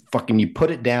 Fucking you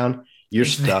put it down, you're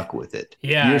stuck with it.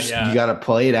 You got to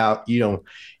play it out. You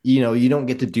don't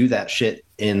get to do that shit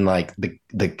in like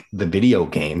the video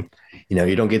game.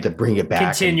 you don't get to bring it back and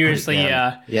put it continuously.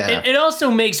 down. Yeah. It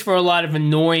also makes for a lot of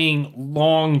annoying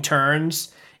long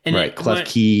turns. And Right. Clef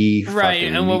key. Right.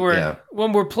 fucking- And yeah.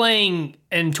 when we're playing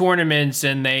in tournaments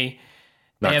and they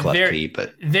Not have clef key,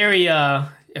 but very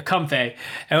comfy,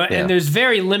 and there's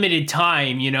very limited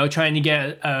time, trying to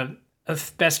get a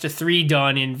best of 3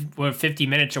 done in 50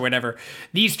 minutes or whatever.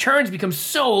 These turns become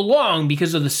so long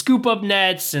because of the scoop up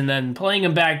nets and then playing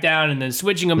them back down and then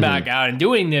switching them back out and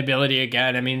doing the ability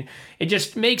again. I mean, it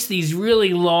just makes these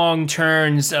really long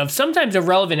turns of sometimes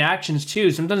irrelevant actions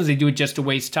too. Sometimes they do it just to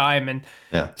waste time. And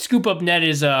yeah. Scoop Up Net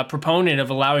is a proponent of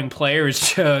allowing players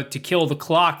to kill the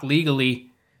clock legally.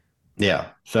 Yeah.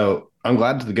 So I'm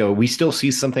glad to go. We still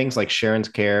see some things like Sharon's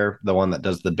Care, the one that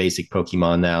does the basic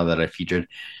Pokemon now that I featured.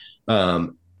 So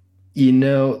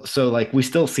like we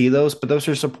still see those, but those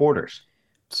are supporters.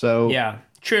 So Yeah,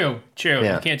 true.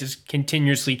 Yeah. You can't just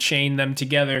continuously chain them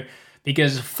together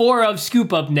because 4 of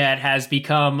Scoop Up Net has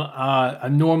become a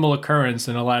normal occurrence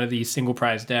in a lot of these single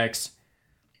prize decks.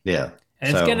 yeah.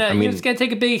 And So, it's gonna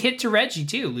take a big hit to Reggie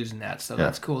too, losing that. So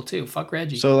that's cool too. Fuck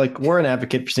Reggie. So like we're an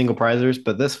advocate for single prizers,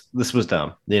 but this was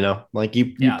dumb. Like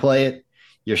you Yeah. play it,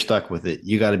 you're stuck with it.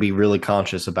 You got to be really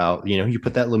conscious about you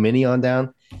put that Luminion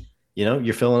down,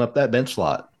 you're filling up that bench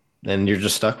slot, and you're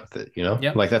just stuck with it.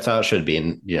 Yep. Like that's how it should be.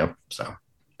 And so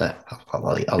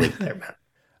I'll leave it there, man.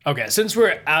 Okay, since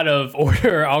we're out of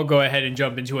order, I'll go ahead and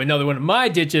jump into another one of my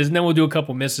ditches, and then we'll do a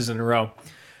couple misses in a row.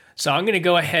 So I'm going to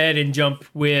go ahead and jump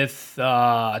with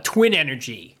Twin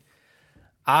Energy.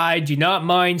 I do not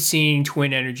mind seeing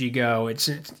Twin Energy go. It's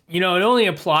it only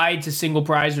applied to single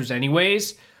prizers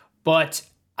anyways, but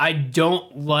I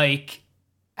don't like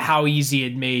how easy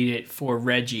it made it for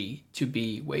Reggie to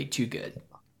be way too good.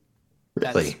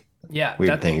 Really Yeah.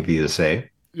 weird thing of you to say.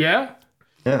 Yeah?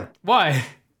 Yeah. Why?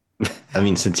 I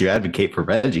mean, since you advocate for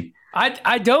Reggie.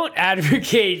 I don't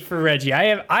advocate for Reggie.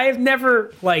 I have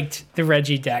never liked the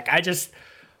Reggie deck. I just,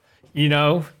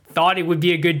 thought it would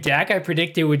be a good deck. I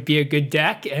predicted it would be a good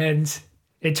deck, and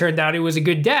it turned out it was a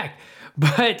good deck.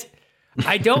 But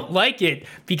I don't like it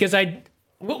because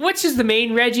which is the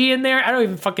main Reggie in there? I don't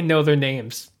even fucking know their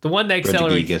names. The one that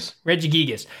accelerates. Reggie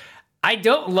Gigas. I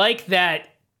don't like that.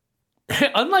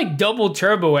 Unlike double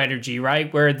turbo energy,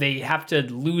 right, where they have to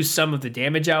lose some of the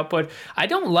damage output, I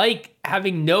don't like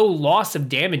having no loss of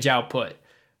damage output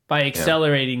by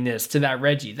accelerating this to that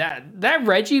Reggie. That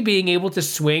Reggie being able to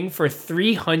swing for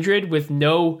 300 with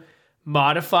no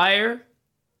modifier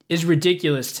is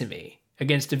ridiculous to me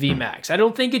against a VMAX. I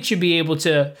don't think it should be able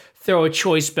to throw a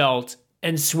choice belt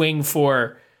and swing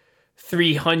for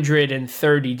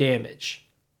 330 damage.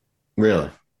 Really?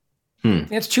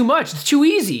 That's too much. It's too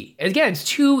easy. Again, it's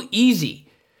too easy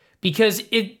because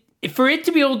for it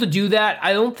to be able to do that,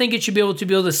 I don't think it should be able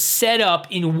to set up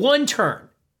in one turn.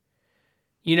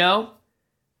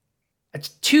 It's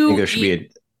too. I think there should be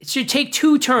it should take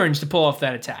 2 turns to pull off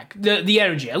that attack. The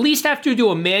energy. At least have to do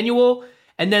a manual,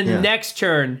 and then the next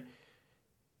turn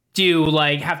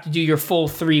have to do your full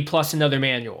 3 plus another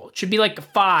manual. It should be like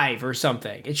 5 or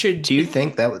something. It should. Do you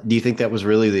think that was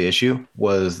really the issue?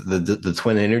 Was the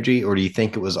twin energy, or do you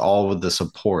think it was all with the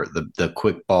support, the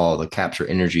quick ball, the capture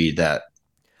energy that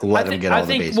let him get all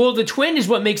the base? Well, the twin is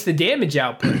what makes the damage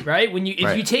output, right?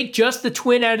 If you take just the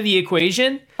twin out of the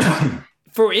equation,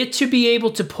 for it to be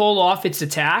able to pull off its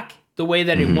attack the way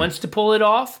that it wants to pull it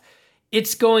off,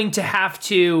 it's going to have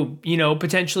to,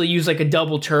 potentially use like a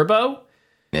double turbo.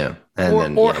 Yeah.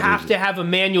 Or have to have a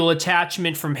manual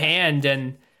attachment from hand.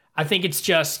 And I think it's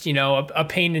just, a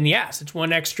pain in the ass. It's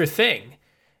one extra thing.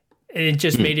 And it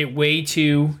just made it way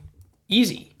too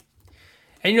easy.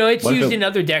 And, it's used in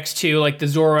other decks too, like the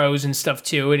Zoros and stuff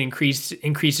too. It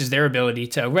increases their ability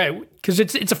to, right? Because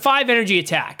it's a 5 energy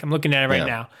attack. I'm looking at it right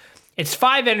now. It's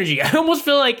 5 energy. I almost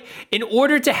feel like in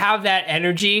order to have that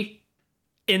energy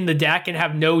in the deck and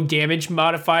have no damage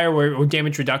modifier or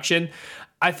damage reduction,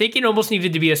 I think it almost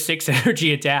needed to be a 6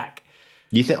 energy attack.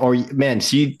 You think,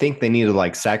 so you think they need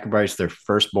to sacrifice their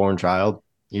firstborn child?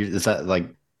 Is that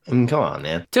come on,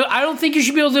 man. So I don't think you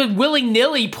should be able to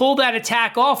willy-nilly pull that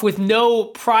attack off with no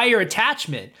prior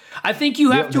attachment. I think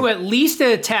you have to at least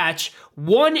attach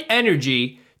 1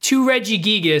 energy to Reggie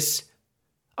Gigas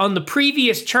on the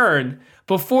previous turn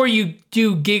before you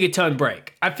do Gigaton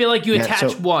Break. I feel like you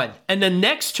attach 1. And the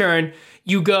next turn,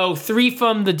 you go 3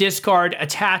 from the discard,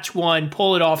 attach 1,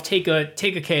 pull it off, take a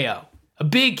KO. A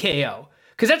big KO.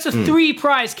 Because that's a 3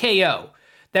 prize KO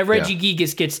that Reggie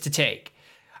Gigas gets to take.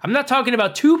 I'm not talking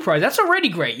about 2 prizes. That's already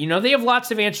great. They have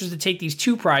lots of answers to take these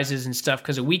 2 prizes and stuff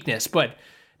because of weakness. But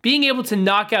being able to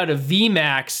knock out a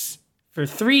VMAX for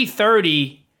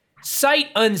 330 sight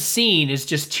unseen is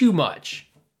just too much.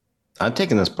 I'm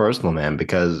taking this personal, man,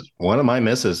 because one of my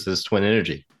misses is Twin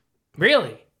Energy.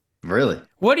 Really? Really.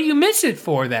 What do you miss it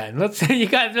for then?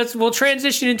 We'll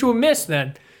transition into a miss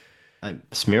then.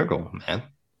 Smeargle, man.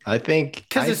 I think,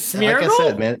 Because I, it's like I Smeargle?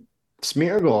 said, man,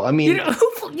 Smeargle. I mean,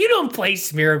 You don't play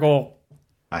Smeargle.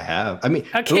 I have. I mean,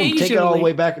 boom, Occasionally. take it all the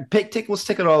way back. Let's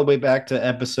take it all the way back to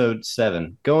episode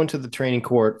 7. Going to the training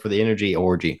court for the energy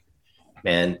orgy.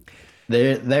 Man,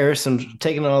 there's some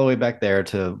taking it all the way back there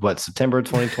to what, September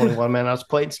 2021, man. I was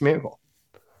playing Smeargle.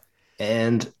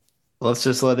 And let's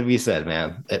just let it be said,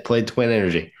 man. It played Twin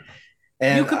Energy.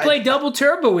 And You could play double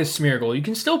turbo with Smeargle. You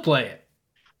can still play it.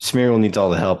 Smeargle needs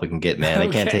all the help it can get, man. I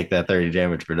can't Okay. take that 30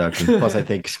 damage production. Plus, I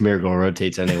think Smeargle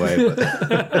rotates anyway. But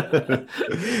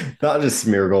not just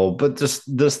Smeargle, but just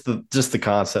the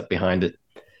concept behind it.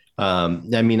 I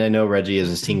mean, I know Reggie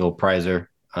is a single prizer,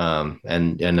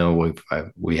 and I know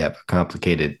we have a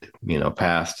complicated,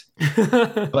 past.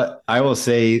 But I will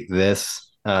say this: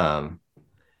 we got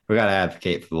to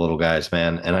advocate for the little guys,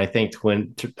 man. And I think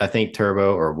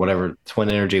Turbo or whatever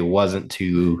Twin Energy wasn't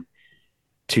too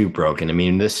broken. I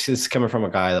mean, this is coming from a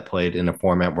guy that played in a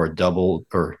format where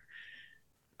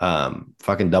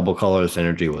fucking double colorless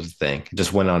energy was the thing. It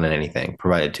just went on in anything,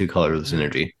 provided 2 colorless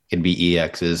energy. It could be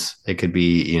EXs, it could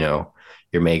be,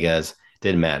 your megas,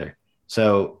 didn't matter.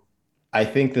 So I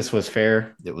think this was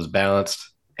fair. It was balanced.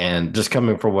 And just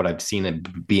coming from what I've seen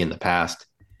it be in the past,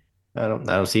 I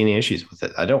don't see any issues with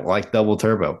it. I don't like double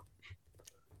turbo,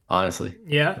 honestly.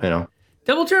 Yeah.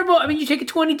 Double turbo, I mean, you take a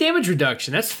 20 damage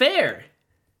reduction. That's fair.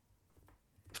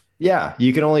 Yeah,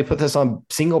 you can only put this on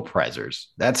single prizers.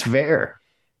 That's fair.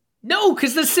 No,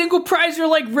 because the single prizer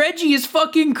like Reggie is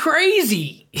fucking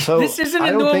crazy. So this isn't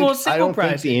a normal single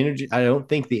prize. I don't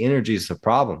think the energy is the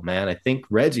problem, man. I think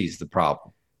Reggie's the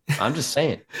problem. I'm just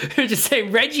saying. You're just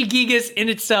saying Reggie Gigas in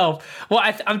itself. Well,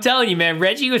 I'm telling you, man,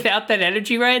 Reggie without that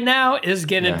energy right now is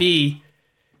going to be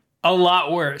a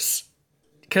lot worse.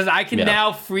 Because I can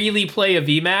now freely play a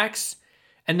VMAX,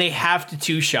 and they have to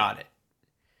 2-shot it.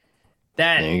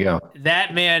 There you go.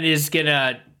 That, man, is going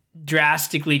to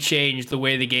drastically change the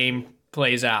way the game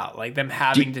plays out. Like them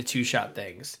having to 2-shot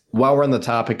things. While we're on the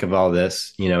topic of all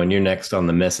this, and you're next on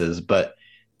the misses, but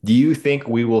do you think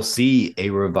we will see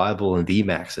a revival in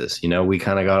VMAXs? We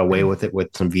kind of got away with it with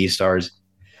some V-Stars,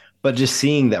 but just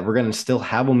seeing that we're going to still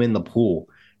have them in the pool,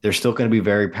 they're still going to be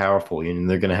very powerful.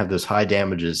 They're going to have those high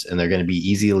damages, and they're going to be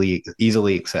easily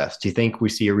accessed. Do you think we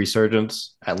see a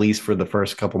resurgence, at least for the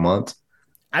first couple months?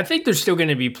 I think they're still going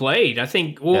to be played. I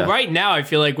think, right now, I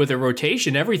feel like with a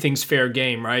rotation, everything's fair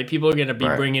game, right? People are going to be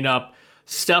bringing up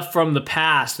stuff from the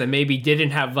past that maybe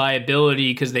didn't have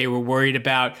viability because they were worried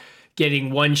about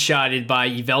getting one-shotted by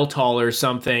Yveltal or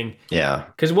something. Yeah.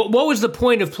 Because what was the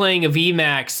point of playing a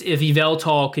VMAX if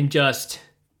Yveltal can just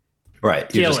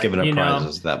Right. You're just giving up know?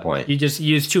 prizes at that point. You just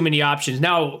use too many options.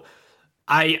 Now,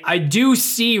 I do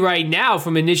see right now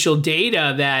from initial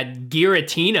data that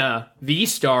Giratina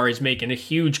V-Star is making a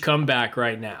huge comeback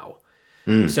right now.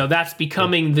 So that's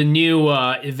becoming the new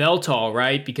Yveltal,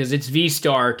 right? Because its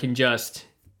V-Star can just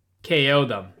KO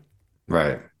them.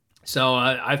 Right. So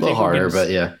I think a little harder, but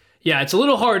yeah. Yeah, it's a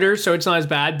little harder, so it's not as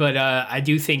bad, but I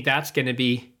do think that's going to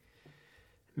be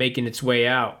making its way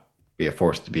out. Be a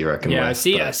force to be reckoned with. I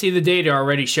see the data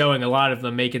already showing a lot of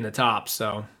them making the top,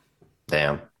 so.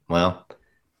 Damn. Well.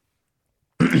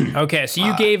 Okay, so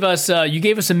you gave us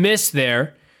a miss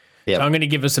there. Yeah. So I'm going to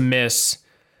give us a miss.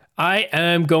 I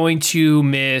am going to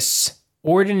miss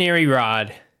Ordinary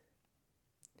Rod.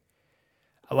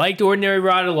 I liked Ordinary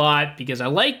Rod a lot because I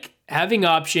like having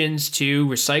options to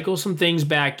recycle some things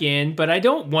back in, but I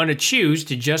don't want to choose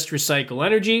to just recycle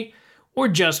energy or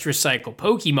just recycle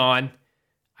Pokemon.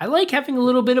 I like having a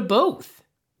little bit of both.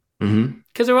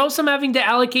 Because or else I'm having to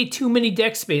allocate too many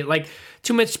deck space, like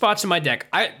too much spots in my deck.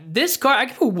 This card, I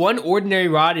can put one Ordinary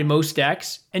Rod in most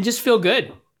decks and just feel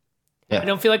good. Yeah. I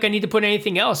don't feel like I need to put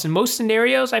anything else. In most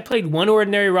scenarios, I played one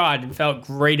Ordinary Rod and felt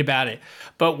great about it.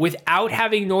 But without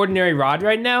having an Ordinary Rod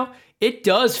right now, it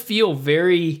does feel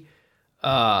very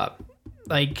uncertain,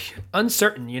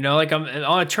 like I'm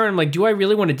on a turn. I'm like, do I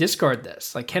really want to discard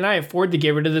this? Like, can I afford to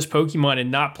get rid of this Pokemon and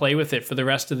not play with it for the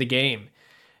rest of the game?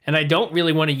 And I don't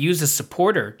really want to use a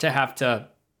supporter to have to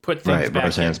put things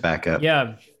back in. Back up.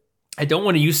 Yeah, I don't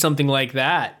want to use something like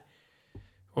that,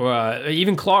 or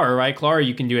even Clara. Right, Clara,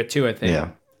 you can do it too. I think. Yeah.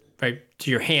 Right to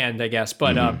your hand, I guess.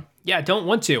 But I don't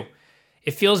want to.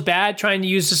 It feels bad trying to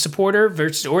use a supporter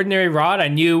versus Ordinary Rod.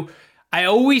 I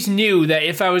always knew that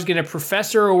if I was going to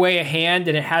Professor away a hand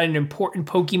and it had an important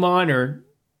Pokemon or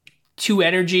 2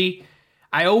 energy,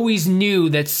 I always knew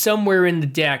that somewhere in the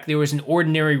deck there was an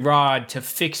Ordinary Rod to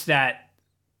fix that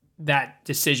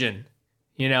decision.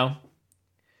 you know?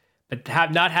 But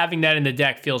not having that in the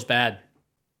deck feels bad.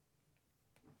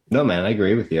 No, man, I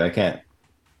agree with you. I can't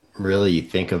really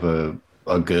think of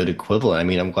a good equivalent. I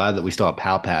mean, I'm glad that we still have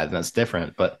Pal Pad, and that's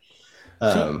different. But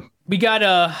We got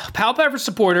a Pal Pad for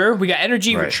supporter. We got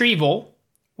energy Right. retrieval,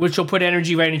 which will put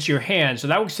energy right into your hand. So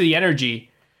that works to the energy.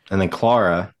 and then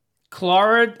Clara,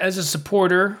 Clara as a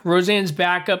supporter. Roseanne's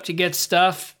backup to get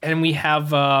stuff. And we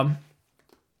have what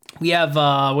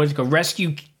is it called?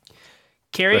 Rescue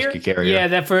Carrier? Rescue Carrier. Yeah,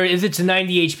 that for if it's a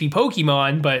 90 HP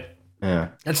Pokemon, but yeah,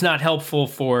 that's not helpful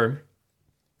for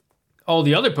all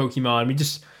the other Pokemon. We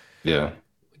just yeah.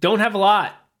 don't have a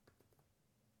lot.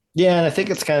 Yeah, and I think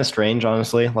it's kind of strange,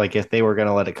 honestly. Like, if they were going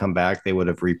to let it come back, they would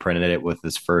have reprinted it with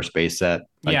this first base set,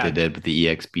 like Yeah. they did with the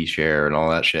EXP share and all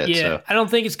that shit. Yeah, So, I don't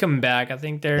think it's coming back. I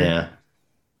think they're yeah.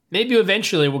 maybe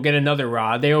eventually we'll get another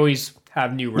rod. They always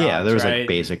have new rods. Yeah, there was right? like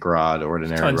basic rod,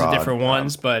 ordinary tons rod, of different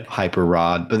ones, but hyper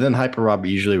rod. But then hyper rod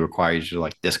usually requires you to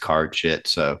like discard shit.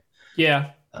 So,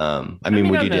 yeah, I mean, mean,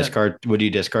 would on you the- discard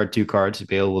 2 cards to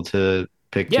be able to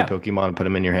pick Yeah. 2 Pokemon and put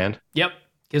them in your hand? yep.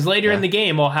 Because later Yeah. in the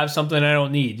game, I'll have something I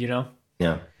don't need. You know,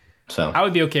 Yeah. So, I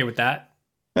would be okay with that.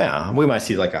 yeah, we might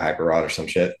see like a hyper rod or some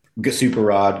shit. Good super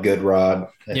rod, good rod.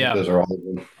 I Yeah. think those are all of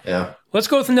them. Yeah. Let's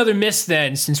go with another miss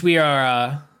then, since we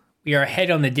are ahead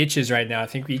on the ditches right now. I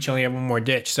think we each only have one more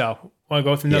ditch, so want to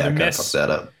go with Yeah, another I kind of miss. fucked that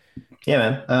up. Yeah,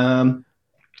 man. I'm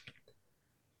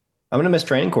gonna miss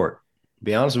training court. To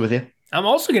be honest with you, I'm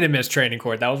also gonna miss training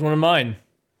court. That was one of mine.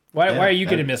 Why Yeah, are you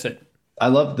gonna and- miss it? I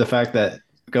love the fact that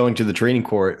going to the training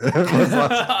court.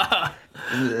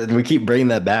 We keep bringing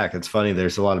that back. It's funny.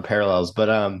 There's a lot of parallels, but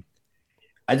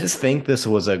I just think this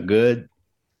was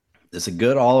it's a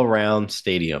good all around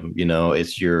stadium. You know,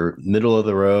 it's your middle of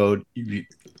the road.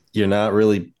 You're not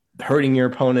really hurting your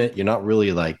opponent. You're not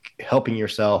really like helping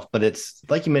yourself, but it's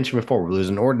like you mentioned before, we're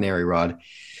losing ordinary rod.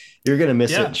 You're going to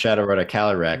miss Yeah. it in Shadow Rod or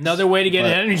Calyrex. Another way to get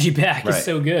But- an energy back is Right.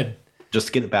 so good. just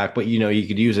to get it back, but you know, you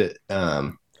could use it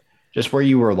just where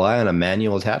you rely on a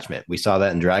manual attachment. We saw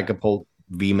that in Dragapult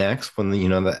VMAX when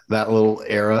that little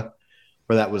era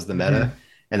where that was the meta, Mm-hmm.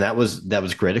 and that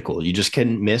was critical. You just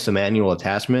couldn't miss a manual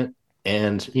attachment,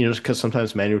 and just because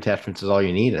sometimes manual attachments is all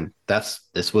you need, and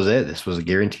this was it. This was a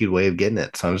guaranteed way of getting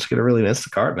it. So I'm just gonna really miss the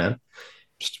card, man.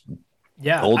 Just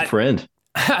Yeah, old friend.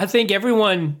 I think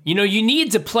everyone, you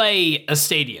need to play a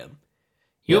stadium.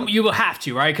 You will have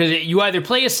to, right? Because you either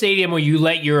play a stadium or you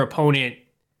let your opponent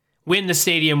win the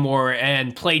stadium war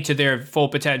and play to their full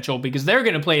potential, because they're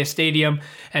going to play a stadium,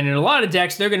 and in a lot of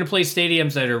decks, they're going to play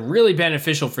stadiums that are really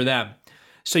beneficial for them.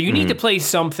 So you need to play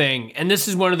something, and this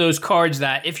is one of those cards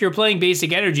that if you're playing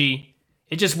basic energy,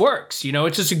 it just works.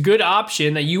 It's just a good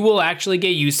option that you will actually get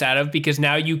use out of, because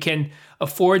now you can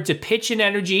afford to pitch an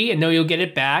energy and know you'll get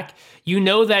it back. You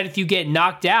know that if you get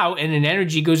knocked out and an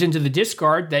energy goes into the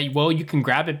discard, that, well, you can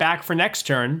grab it back for next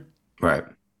turn. Right.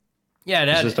 Yeah,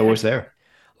 It's that, just always there.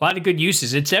 a lot of good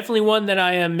uses. It's definitely one that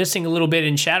I am missing a little bit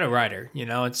in Shadow Rider.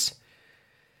 It's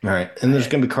All right. And there's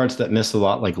going to be cards that miss a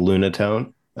lot, like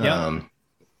Lunatone. Yeah.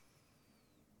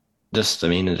 Just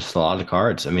a lot of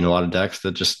cards. A lot of decks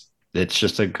that it's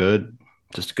just a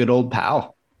good old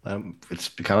pal. It's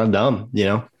kind of dumb,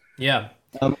 yeah.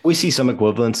 We see some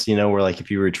equivalents, where like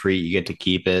if you retreat, you get to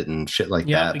keep it and shit like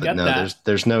Yeah, that. we But got no, that.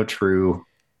 there's no true.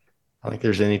 I don't think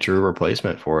there's any true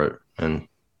replacement for it, and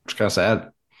it's kind of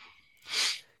sad.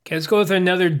 Okay, let's go with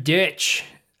another ditch.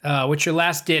 What's your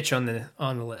last ditch on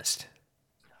the list?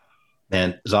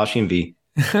 Man, Zacian V.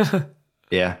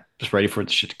 Yeah, just ready for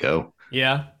the shit to go.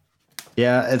 Yeah.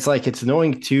 Yeah, it's like it's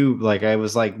annoying too. Like I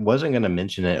wasn't gonna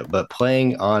mention it, but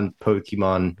playing on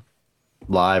Pokemon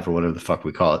Live or whatever the fuck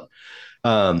we call it,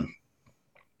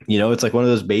 it's like one of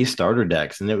those base starter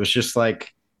decks, and it was just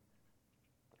like,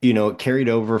 it carried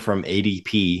over from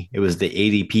ADP. It was the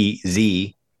ADP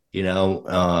Z,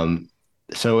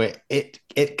 so it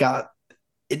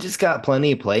just got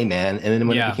plenty of play, man. And then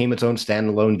when Yeah. it became its own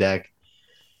standalone deck,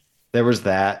 there was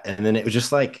that, and then it was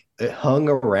just like it hung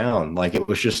around, like it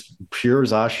was just pure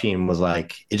Zacian. Was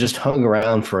like it just hung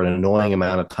around for an annoying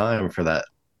amount of time for that.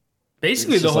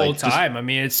 Basically It's the just whole like- just- time.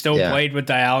 It's still Yeah. played with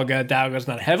Dialga. Dialga's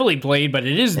not heavily played, but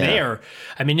it is Yeah. there.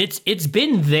 It's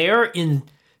been there in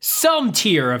some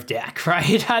tier of deck,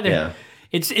 right? Either Yeah.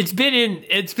 it's been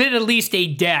at least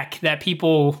a deck that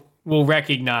people will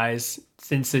recognize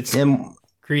since its And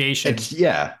creation.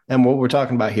 and what we're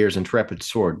talking about here is Intrepid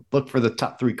Sword. Look for the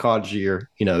top 3 cards of your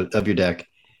deck.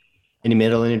 Any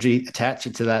middle energy, attach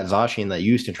it to that Zacian that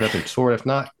used Intrepid Sword. If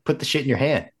not, put the shit in your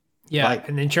hand. Yeah, like,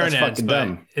 and then turn that's ends. fucking But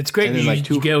dumb. it's great And because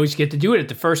then, like, you always get to do it at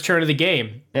the first turn of the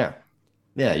game. Yeah.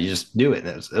 Yeah, you just do it.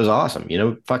 And it was awesome.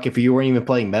 Fuck, if you weren't even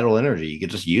playing Metal Energy, you could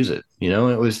just use it.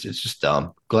 It's just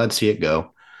dumb. Glad to see it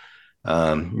go.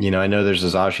 I know there's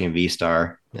a Zacian and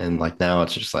V-Star, and like now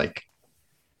it's just like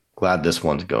glad this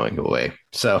one's going away.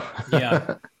 So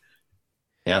Yeah.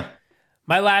 yeah.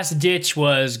 My last ditch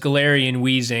was Galarian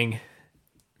Wheezing.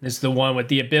 This is the one with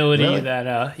the ability Really?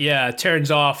 that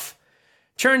turns off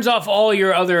all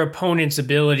your other opponent's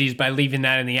abilities by leaving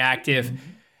that in the active.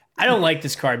 I don't like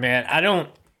this card, man.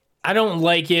 I don't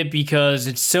like it because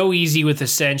it's so easy with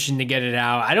Ascension to get it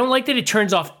out. I don't like that it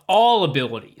turns off all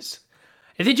abilities.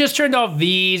 If it just turned off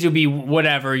these, it would be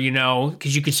whatever,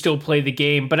 because you could still play the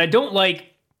game. But I don't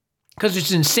like, because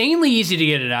it's insanely easy to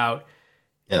get it out.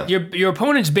 Yeah. Your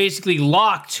opponent's basically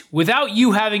locked without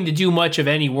you having to do much of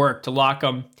any work to lock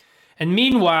them. And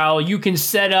meanwhile, you can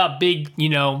set up big,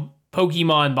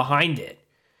 Pokemon behind it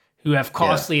who have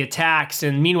costly attacks.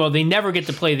 And meanwhile, they never get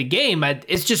to play the game.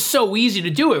 It's just so easy to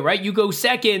do it, right? You go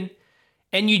second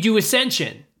and you do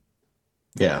Ascension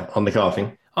Yeah. On the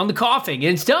coughing. on the coughing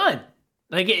and it's done.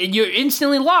 Like you're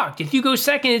instantly locked. If you go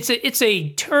second, it's a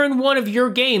turn one of your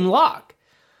game lock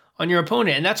on your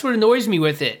opponent. And that's what annoys me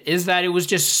with it, is that it was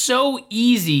just so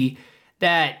easy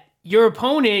that your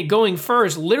opponent going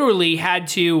first literally had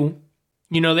to,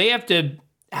 they have to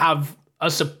have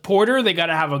a supporter. They got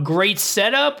to have a great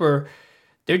setup or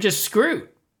they're just screwed.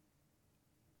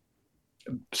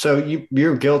 So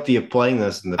you're guilty of playing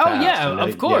this in the past. Yeah,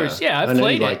 of course. Yeah, I've I know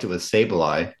played you liked it with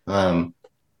Sableye.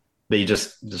 But you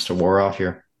just wore off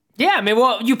here. Yeah, I mean,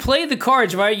 well, you play the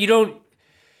cards, right? You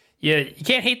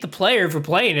can't hate the player for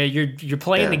playing it. You're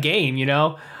playing the game,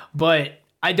 But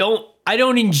I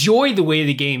don't enjoy the way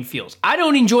the game feels. I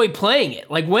don't enjoy playing it.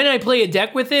 Like when I play a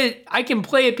deck with it, I can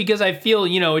play it because I feel,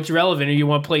 it's relevant or you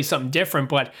want to play something different,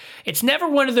 but it's never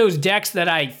one of those decks that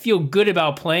I feel good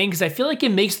about playing because I feel like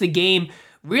it makes the game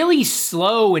really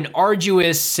slow and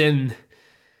arduous, and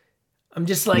I'm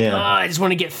just like, I just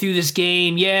want to get through this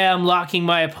game. Yeah, I'm locking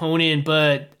my opponent,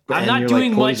 but I'm not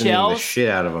doing much else. The shit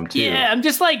out of them too. Yeah, I'm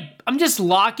just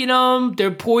locking them.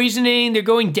 They're poisoning. They're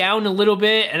going down a little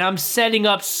bit, and I'm setting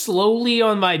up slowly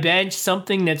on my bench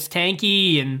something that's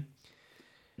tanky, and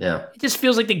it just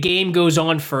feels like the game goes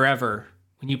on forever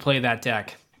when you play that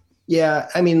deck. Yeah,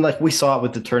 I mean, like we saw it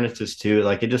with the Eternatus too.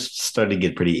 Like it just started to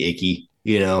get pretty icky,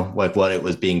 like what it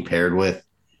was being paired with.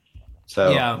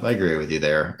 So yeah. I agree with you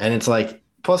there. And it's like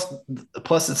plus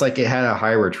it's like it had a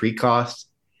high retreat cost.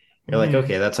 You're like,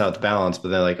 okay, that's how it's balanced, but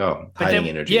they're like, hiding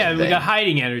energy. Yeah, we got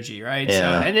hiding energy, right?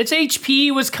 Yeah. So, and its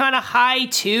HP was kind of high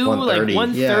too, 130, like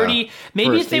 130. Yeah.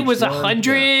 Maybe if it was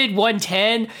 100,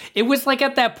 110, it was like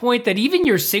at that point that even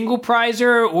your single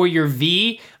prizer or your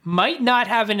V might not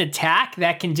have an attack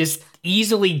that can just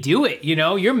easily do it.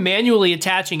 You're manually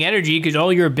attaching energy because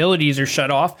all your abilities are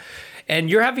shut off, and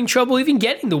you're having trouble even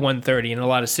getting the 130 in a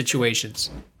lot of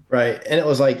situations. Right. And it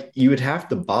was like you would have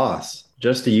to boss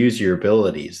just to use your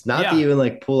abilities, not to even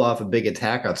like pull off a big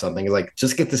attack on something. It's like,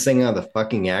 just get this thing out of the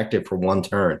fucking active for one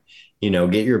turn,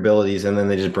 get your abilities, and then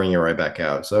they just bring you right back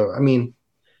out. So, I mean,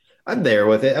 I'm there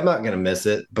with it. I'm not going to miss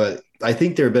it, but I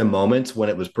think there have been moments when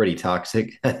it was pretty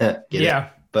toxic. Yeah.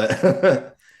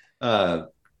 But,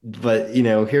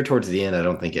 here towards the end, I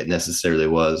don't think it necessarily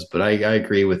was, but I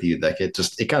agree with you that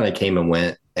it kind of came and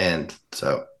went. And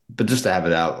so, but just to have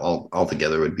it out all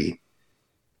together would be,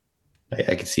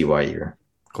 I can see why you're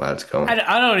glad it's going.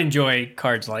 I don't enjoy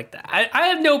cards like that. I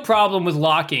have no problem with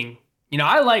locking.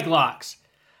 I like locks.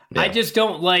 Yeah. I just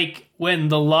don't like when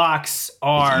the locks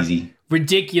are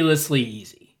ridiculously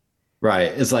easy.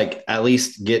 Right. It's like, at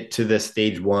least get to this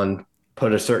stage one,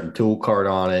 put a certain tool card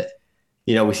on it.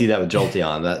 We see that with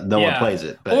Jolteon. That no one plays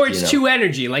it. But, or it's 2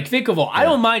 energy, like Vikavolt. I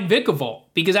don't mind Vikavolt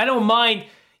because I don't mind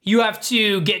you have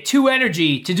to get 2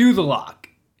 energy to do the lock.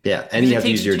 Yeah, and you have to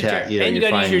use your attack. And you got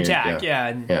to use your attack.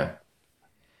 Yeah.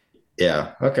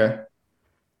 Okay.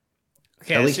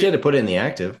 At least you had to put it in the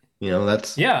active.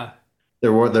 That's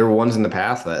There were ones in the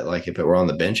past that, like, if it were on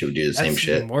the bench, it would do the same shit.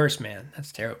 That's even worse, man.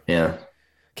 That's terrible. Yeah.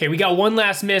 Okay, we got one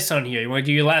last miss on here. You want to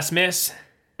do your last miss?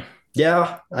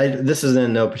 Yeah. This is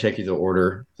in no particular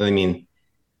order. I mean.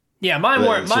 Yeah, mine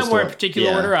weren't in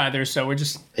particular order either. So we're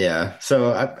just. Yeah.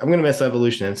 So I'm gonna miss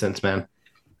Evolution Incense, man.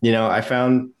 I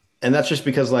found. And that's just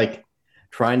because, like,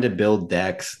 trying to build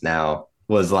decks now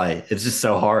was like, it's just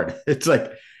so hard. It's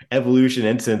like Evolution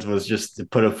Instance was just to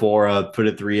put a 4 up, put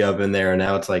a 3 up in there. And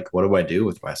now it's like, what do I do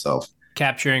with myself?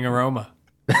 Capturing Aroma.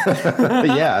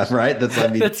 Yeah, right. That's I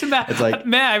mean, That's about, it's like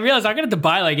man, I realize I'm gonna have to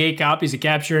buy like 8 copies of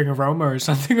Capturing Aroma or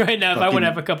something right now if I want to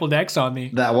have a couple decks on me.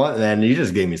 that one. Man, you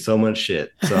just gave me so much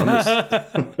shit. So I'm just.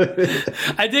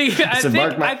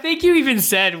 I think you even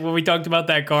said when we talked about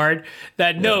that card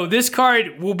that no, this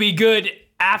card will be good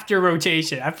after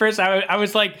rotation. At first, I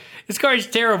was like, this card's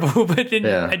terrible, but then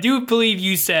I do believe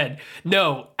you said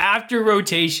no, after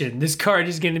rotation, this card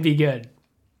is going to be good.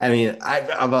 I mean,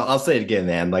 I'll say it again,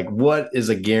 man. Like, what is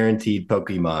a guaranteed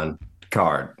Pokemon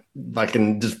card? I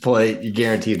can just play a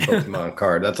guaranteed Pokemon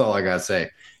card. That's all I gotta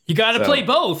say. You got to play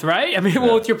both, right? I mean,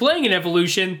 well, if you're playing an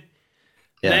evolution,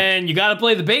 then you got to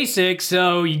play the basics,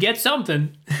 so you get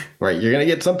something. Right, you're gonna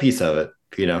get some piece of it,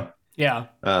 you know. Yeah.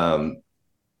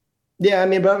 Yeah, I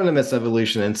mean, but I'm gonna miss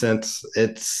Evolution Incense.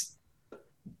 It's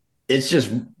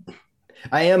just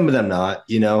I am, but I'm not.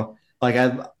 You know, like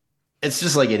it's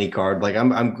just like any card. Like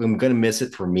I'm gonna miss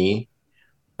it for me,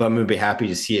 but I'm gonna be happy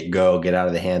to see it get out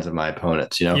of the hands of my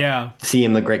opponents. You know, see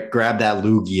him grab that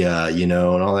Lugia, you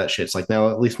know, and all that shit. It's like,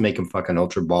 no, at least make him fucking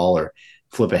Ultra Ball or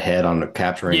flip a head on the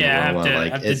Capturing Aroma.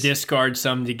 Have to discard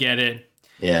some to get it.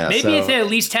 Yeah, maybe if they at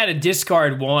least had a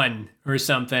discard 1 or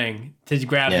something to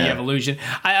grab the evolution.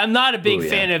 I'm not a big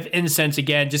fan of Incense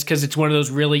again, just because it's one of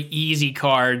those really easy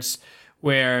cards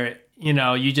where, you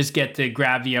know, you just get to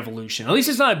grab the evolution. At least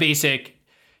it's not a basic.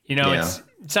 You know,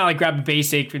 it's not like grab a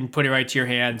basic and put it right to your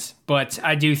hands. But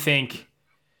I do think,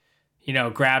 you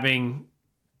know, grabbing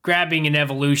an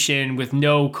evolution with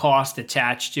no cost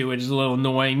attached to it is a little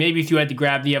annoying. Maybe if you had to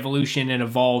grab the evolution and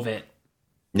evolve it.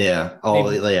 Yeah.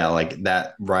 Like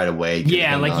that right away.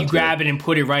 Yeah, like you grab it and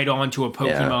put it right onto a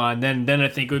Pokemon. Then I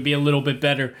think it would be a little bit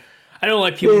better. I don't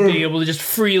like people being able to just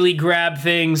freely grab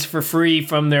things for free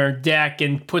from their deck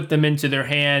and put them into their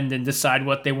hand and decide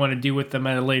what they want to do with them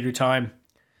at a later time.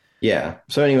 Yeah.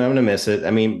 So anyway, I'm gonna miss it.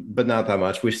 I mean, but not that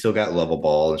much. We still got Level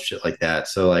Ball and shit like that.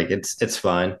 So like it's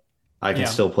fine. I can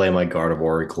still play my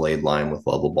Gardevoir and Glade line with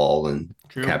Level Ball and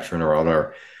Capturing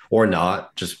Aroma or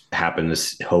not. Just happen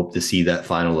to hope to see that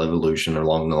final evolution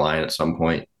along the line at some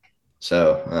point.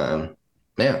 So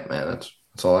man, that's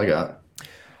all I got.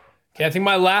 Okay, I think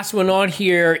my last one on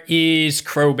here is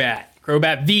Crobat.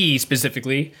 Crobat V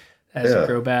specifically as a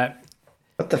Crobat.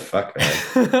 What the fuck,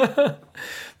 man?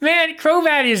 Man,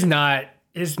 Crobat is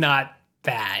not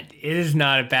bad. It is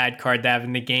not a bad card to have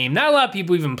in the game. Not a lot of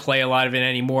people even play a lot of it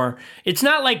anymore. It's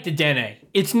not like Dedenne.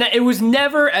 It was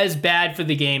never as bad for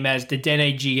the game as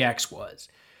Dedenne GX was.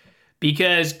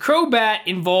 Because Crobat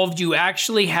involved you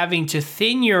actually having to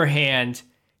thin your hand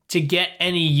to get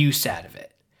any use out of it.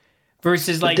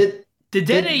 Versus like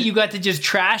Dedenne, you got to just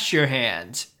trash your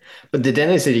hand. But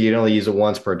Dedenne said you can only use it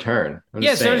once per turn. So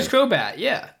does Crobat,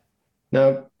 yeah.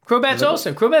 No. Crobat's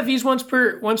also. Crobat V's once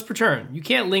per turn. You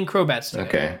can't link Crobats together.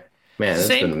 Okay. Man, it's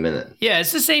been a minute. Yeah,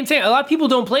 it's the same thing. A lot of people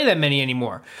don't play that many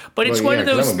anymore. But it's one of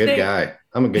those I'm a good guy.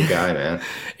 I'm a good guy, man.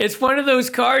 It's one of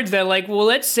those cards that, like, well,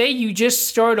 let's say you just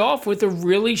start off with a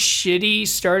really shitty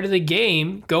start of the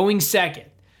game, going second.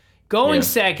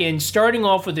 Second, starting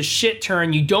off with a shit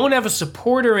turn. You don't have a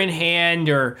supporter in hand,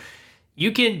 or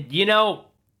you can, you know,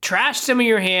 trash some of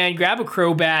your hand, grab a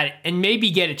Crobat, and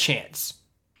maybe get a chance.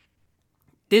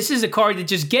 This is a card that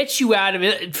just gets you out of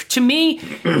it. To me,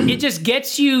 it just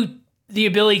gets you the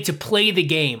ability to play the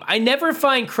game. I never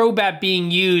find Crobat being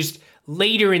used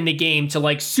later in the game to,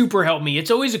 like, super help me.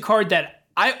 It's always a card that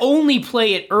I only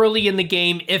play it early in the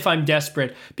game if I'm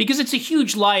desperate, because it's a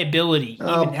huge liability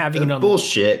even having it on.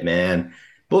 Bullshit, man.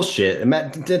 Bullshit. And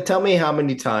Matt, tell me how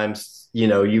many times, you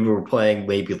know, you were playing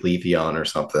maybe Leafeon or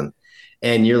something,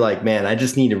 and you're like, man, I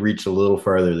just need to reach a little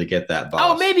further to get that boss.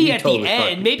 Oh, maybe at the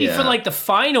end. Maybe for like the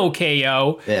final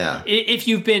KO. Yeah. If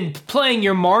you've been playing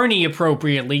your Marnie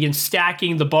appropriately and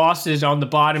stacking the bosses on the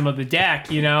bottom of the deck,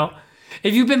 you know.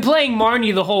 If you've been playing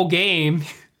Marnie the whole game.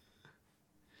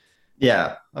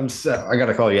 Yeah, I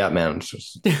gotta call you out, man.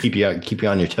 Just keep you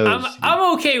on your toes.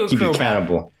 I'm okay with keep Crobat. You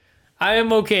accountable. I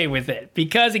am okay with it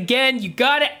because, again, you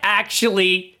gotta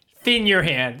actually thin your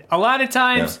hand. A lot of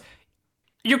times,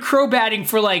 you're Crobatting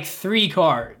for like 3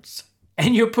 cards,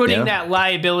 and you're putting that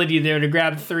liability there to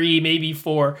grab 3, maybe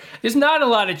 4. There's not a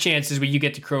lot of chances where you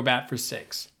get to Crobat for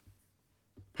 6.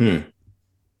 On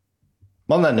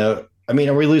that note, I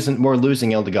mean, we're losing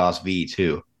Eldegoss V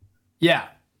too. Yeah.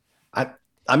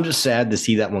 I'm just sad to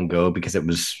see that one go because it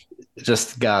was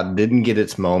just didn't get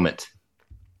its moment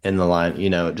in the line. You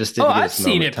know, just didn't get its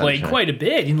moment. I've seen it played quite a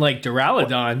bit in like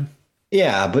Duraludon.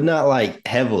 Yeah, but not like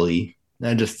heavily.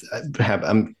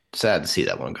 I'm sad to see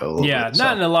that one go.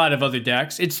 Not in a lot of other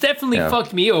decks. It's definitely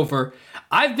fucked me over.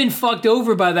 I've been fucked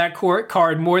over by that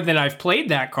card more than I've played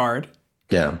that card.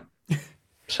 Yeah.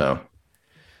 So.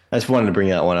 I just wanted to bring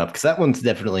that one up because that one's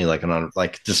definitely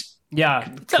like just Yeah,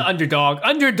 it's an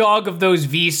underdog of those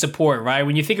V support, right?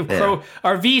 When you think of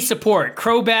our V support,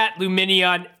 Crobat,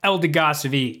 Luminion, Eldegoss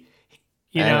V.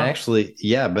 You know, and actually,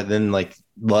 yeah, but then like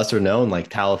lesser known, like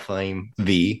Talonflame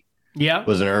V,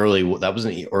 was an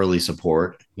early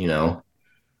support. You know,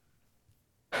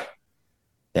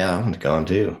 yeah, that one's gone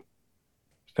too.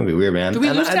 It's gonna be weird, man. Did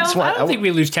we lose Talon? I don't think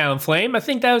we lose Talonflame. I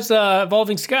think that was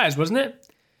Evolving Skies, wasn't it?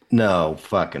 No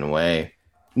fucking way.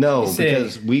 No,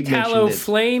 because we mentioned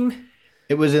Talonflame.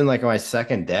 It was in like my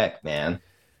second deck, man.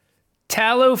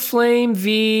 Talonflame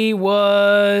V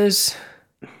was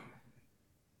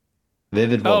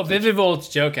Vivid Voltage. Oh, Vivid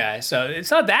Voltage. Okay, so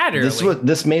it's not that early.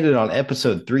 This made it on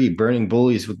episode 3, Burning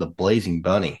Bullies with the Blazing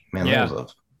Bunny. Man,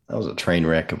 that was a train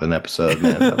wreck of an episode,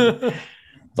 man.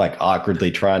 Like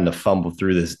awkwardly trying to fumble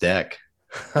through this deck.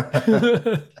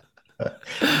 But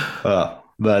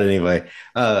anyway,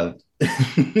 I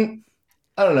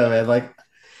don't know, man. Like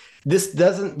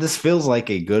this feels like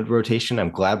a good rotation. I'm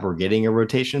glad we're getting a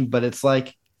rotation, but it's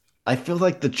like I feel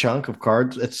like the chunk of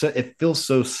cards, it feels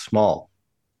so small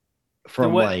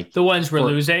from the ones we're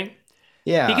losing.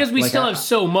 Yeah. Because we still have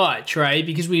so much, right?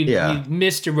 Because we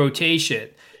missed a rotation.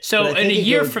 So in a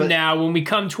year from now, when we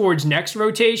come towards next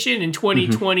rotation in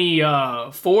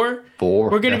 2024, we're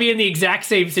going to be in the exact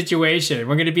same situation.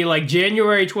 We're going to be like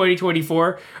January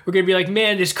 2024. We're going to be like,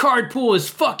 man, this card pool is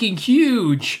fucking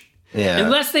huge. Yeah.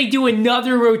 Unless they do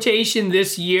another rotation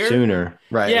this year. Sooner.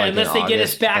 Right. Yeah, like unless they get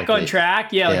us back on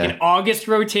track. Yeah, like an August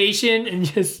rotation and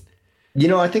just. You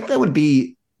know, I think that would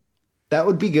be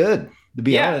good, to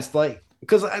be honest. Like,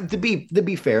 because to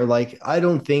be fair, like I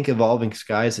don't think Evolving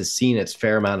Skies has seen its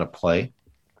fair amount of play.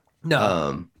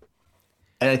 No.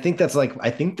 And I think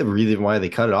the reason why they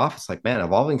cut it off is like, man,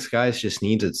 Evolving Skies just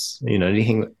needs its,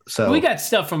 anything. So we got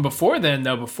stuff from before then,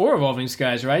 though, before Evolving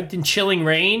Skies, right? Then Chilling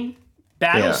Rain,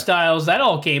 Battle Styles, that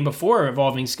all came before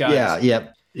Evolving Skies. Yeah,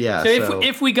 yep. Yeah. So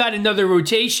if we got another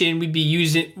rotation, we'd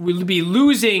be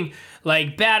losing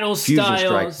like Battle Fusion Styles.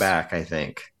 Strike back, I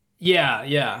think. Yeah.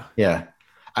 Yeah.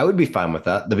 I would be fine with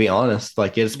that, to be honest.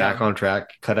 Like, get us back on track,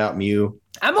 cut out Mew.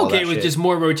 I'm okay with just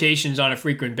more rotations on a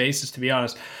frequent basis, to be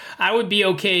honest. I would be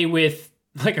okay with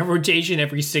like a rotation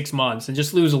every 6 months and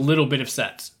just lose a little bit of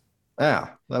sets. Yeah,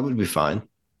 that would be fine.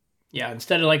 Yeah,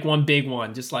 instead of like one big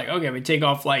one, just like, okay, we take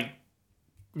off like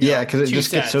because it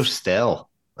just gets so stale.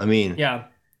 I mean,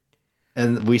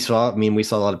 and we saw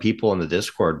a lot of people in the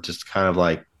Discord just kind of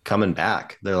like coming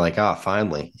back. They're like,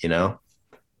 finally,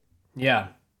 Yeah.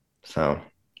 So.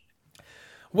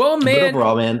 Well, man. But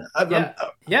overall, man,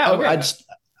 I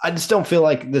just don't feel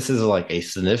like this is like a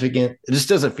significant. It just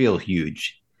doesn't feel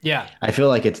huge. Yeah. I feel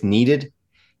like it's needed,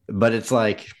 but it's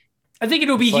like. I think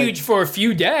it'll be huge for a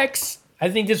few decks. I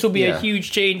think this will be a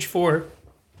huge change for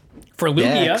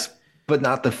Lugia. Decks, but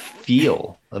not the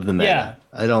feel of the meta.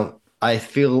 Yeah. I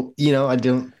think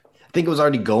it was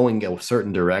already going a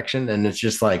certain direction, and it's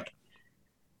just like,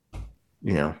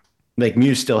 like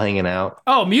Mew's still hanging out.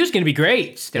 Oh, Mew's going to be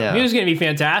great. Still. Mew's going to be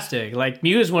fantastic. Like,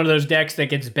 Mew is one of those decks that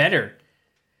gets better.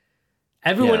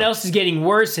 Everyone else is getting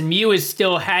worse, and Mew is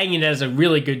still hanging as a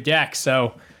really good deck.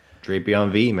 So,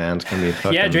 Drapion V, man, it's going to be a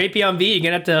fucking... Yeah, Drapion V, you're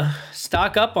going to have to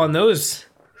stock up on those.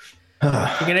 You're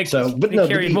going to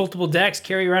carry multiple decks,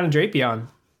 carry around a Drapion.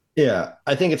 Yeah,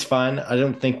 I think it's fine. I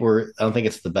don't think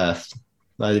it's the best.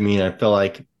 I mean,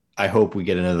 I hope we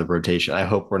get another rotation. I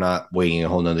hope we're not waiting a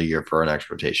whole nother year for our next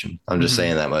rotation. I'm just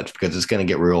saying that much because it's going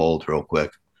to get real old real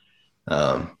quick.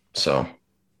 So.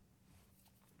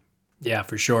 Yeah,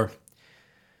 for sure.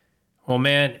 Well,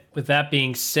 man, with that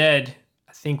being said,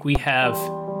 I think we have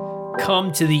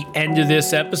come to the end of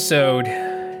this episode.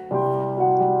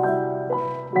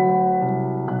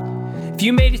 If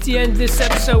you made it to the end of this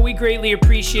episode, we greatly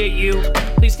appreciate you.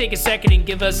 Please take a second and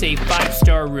give us a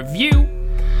 5-star review.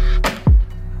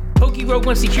 PokeRogue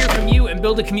wants to hear from you and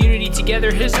build a community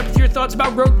together. Hit us up with your thoughts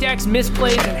about rogue decks,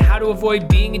 misplays, and how to avoid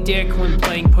being a dick when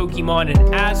playing Pokemon.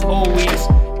 And as always,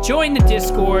 join the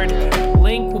Discord.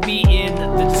 Link will be in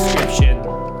the description.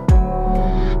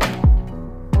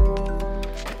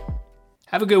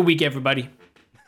 Have a good week, everybody.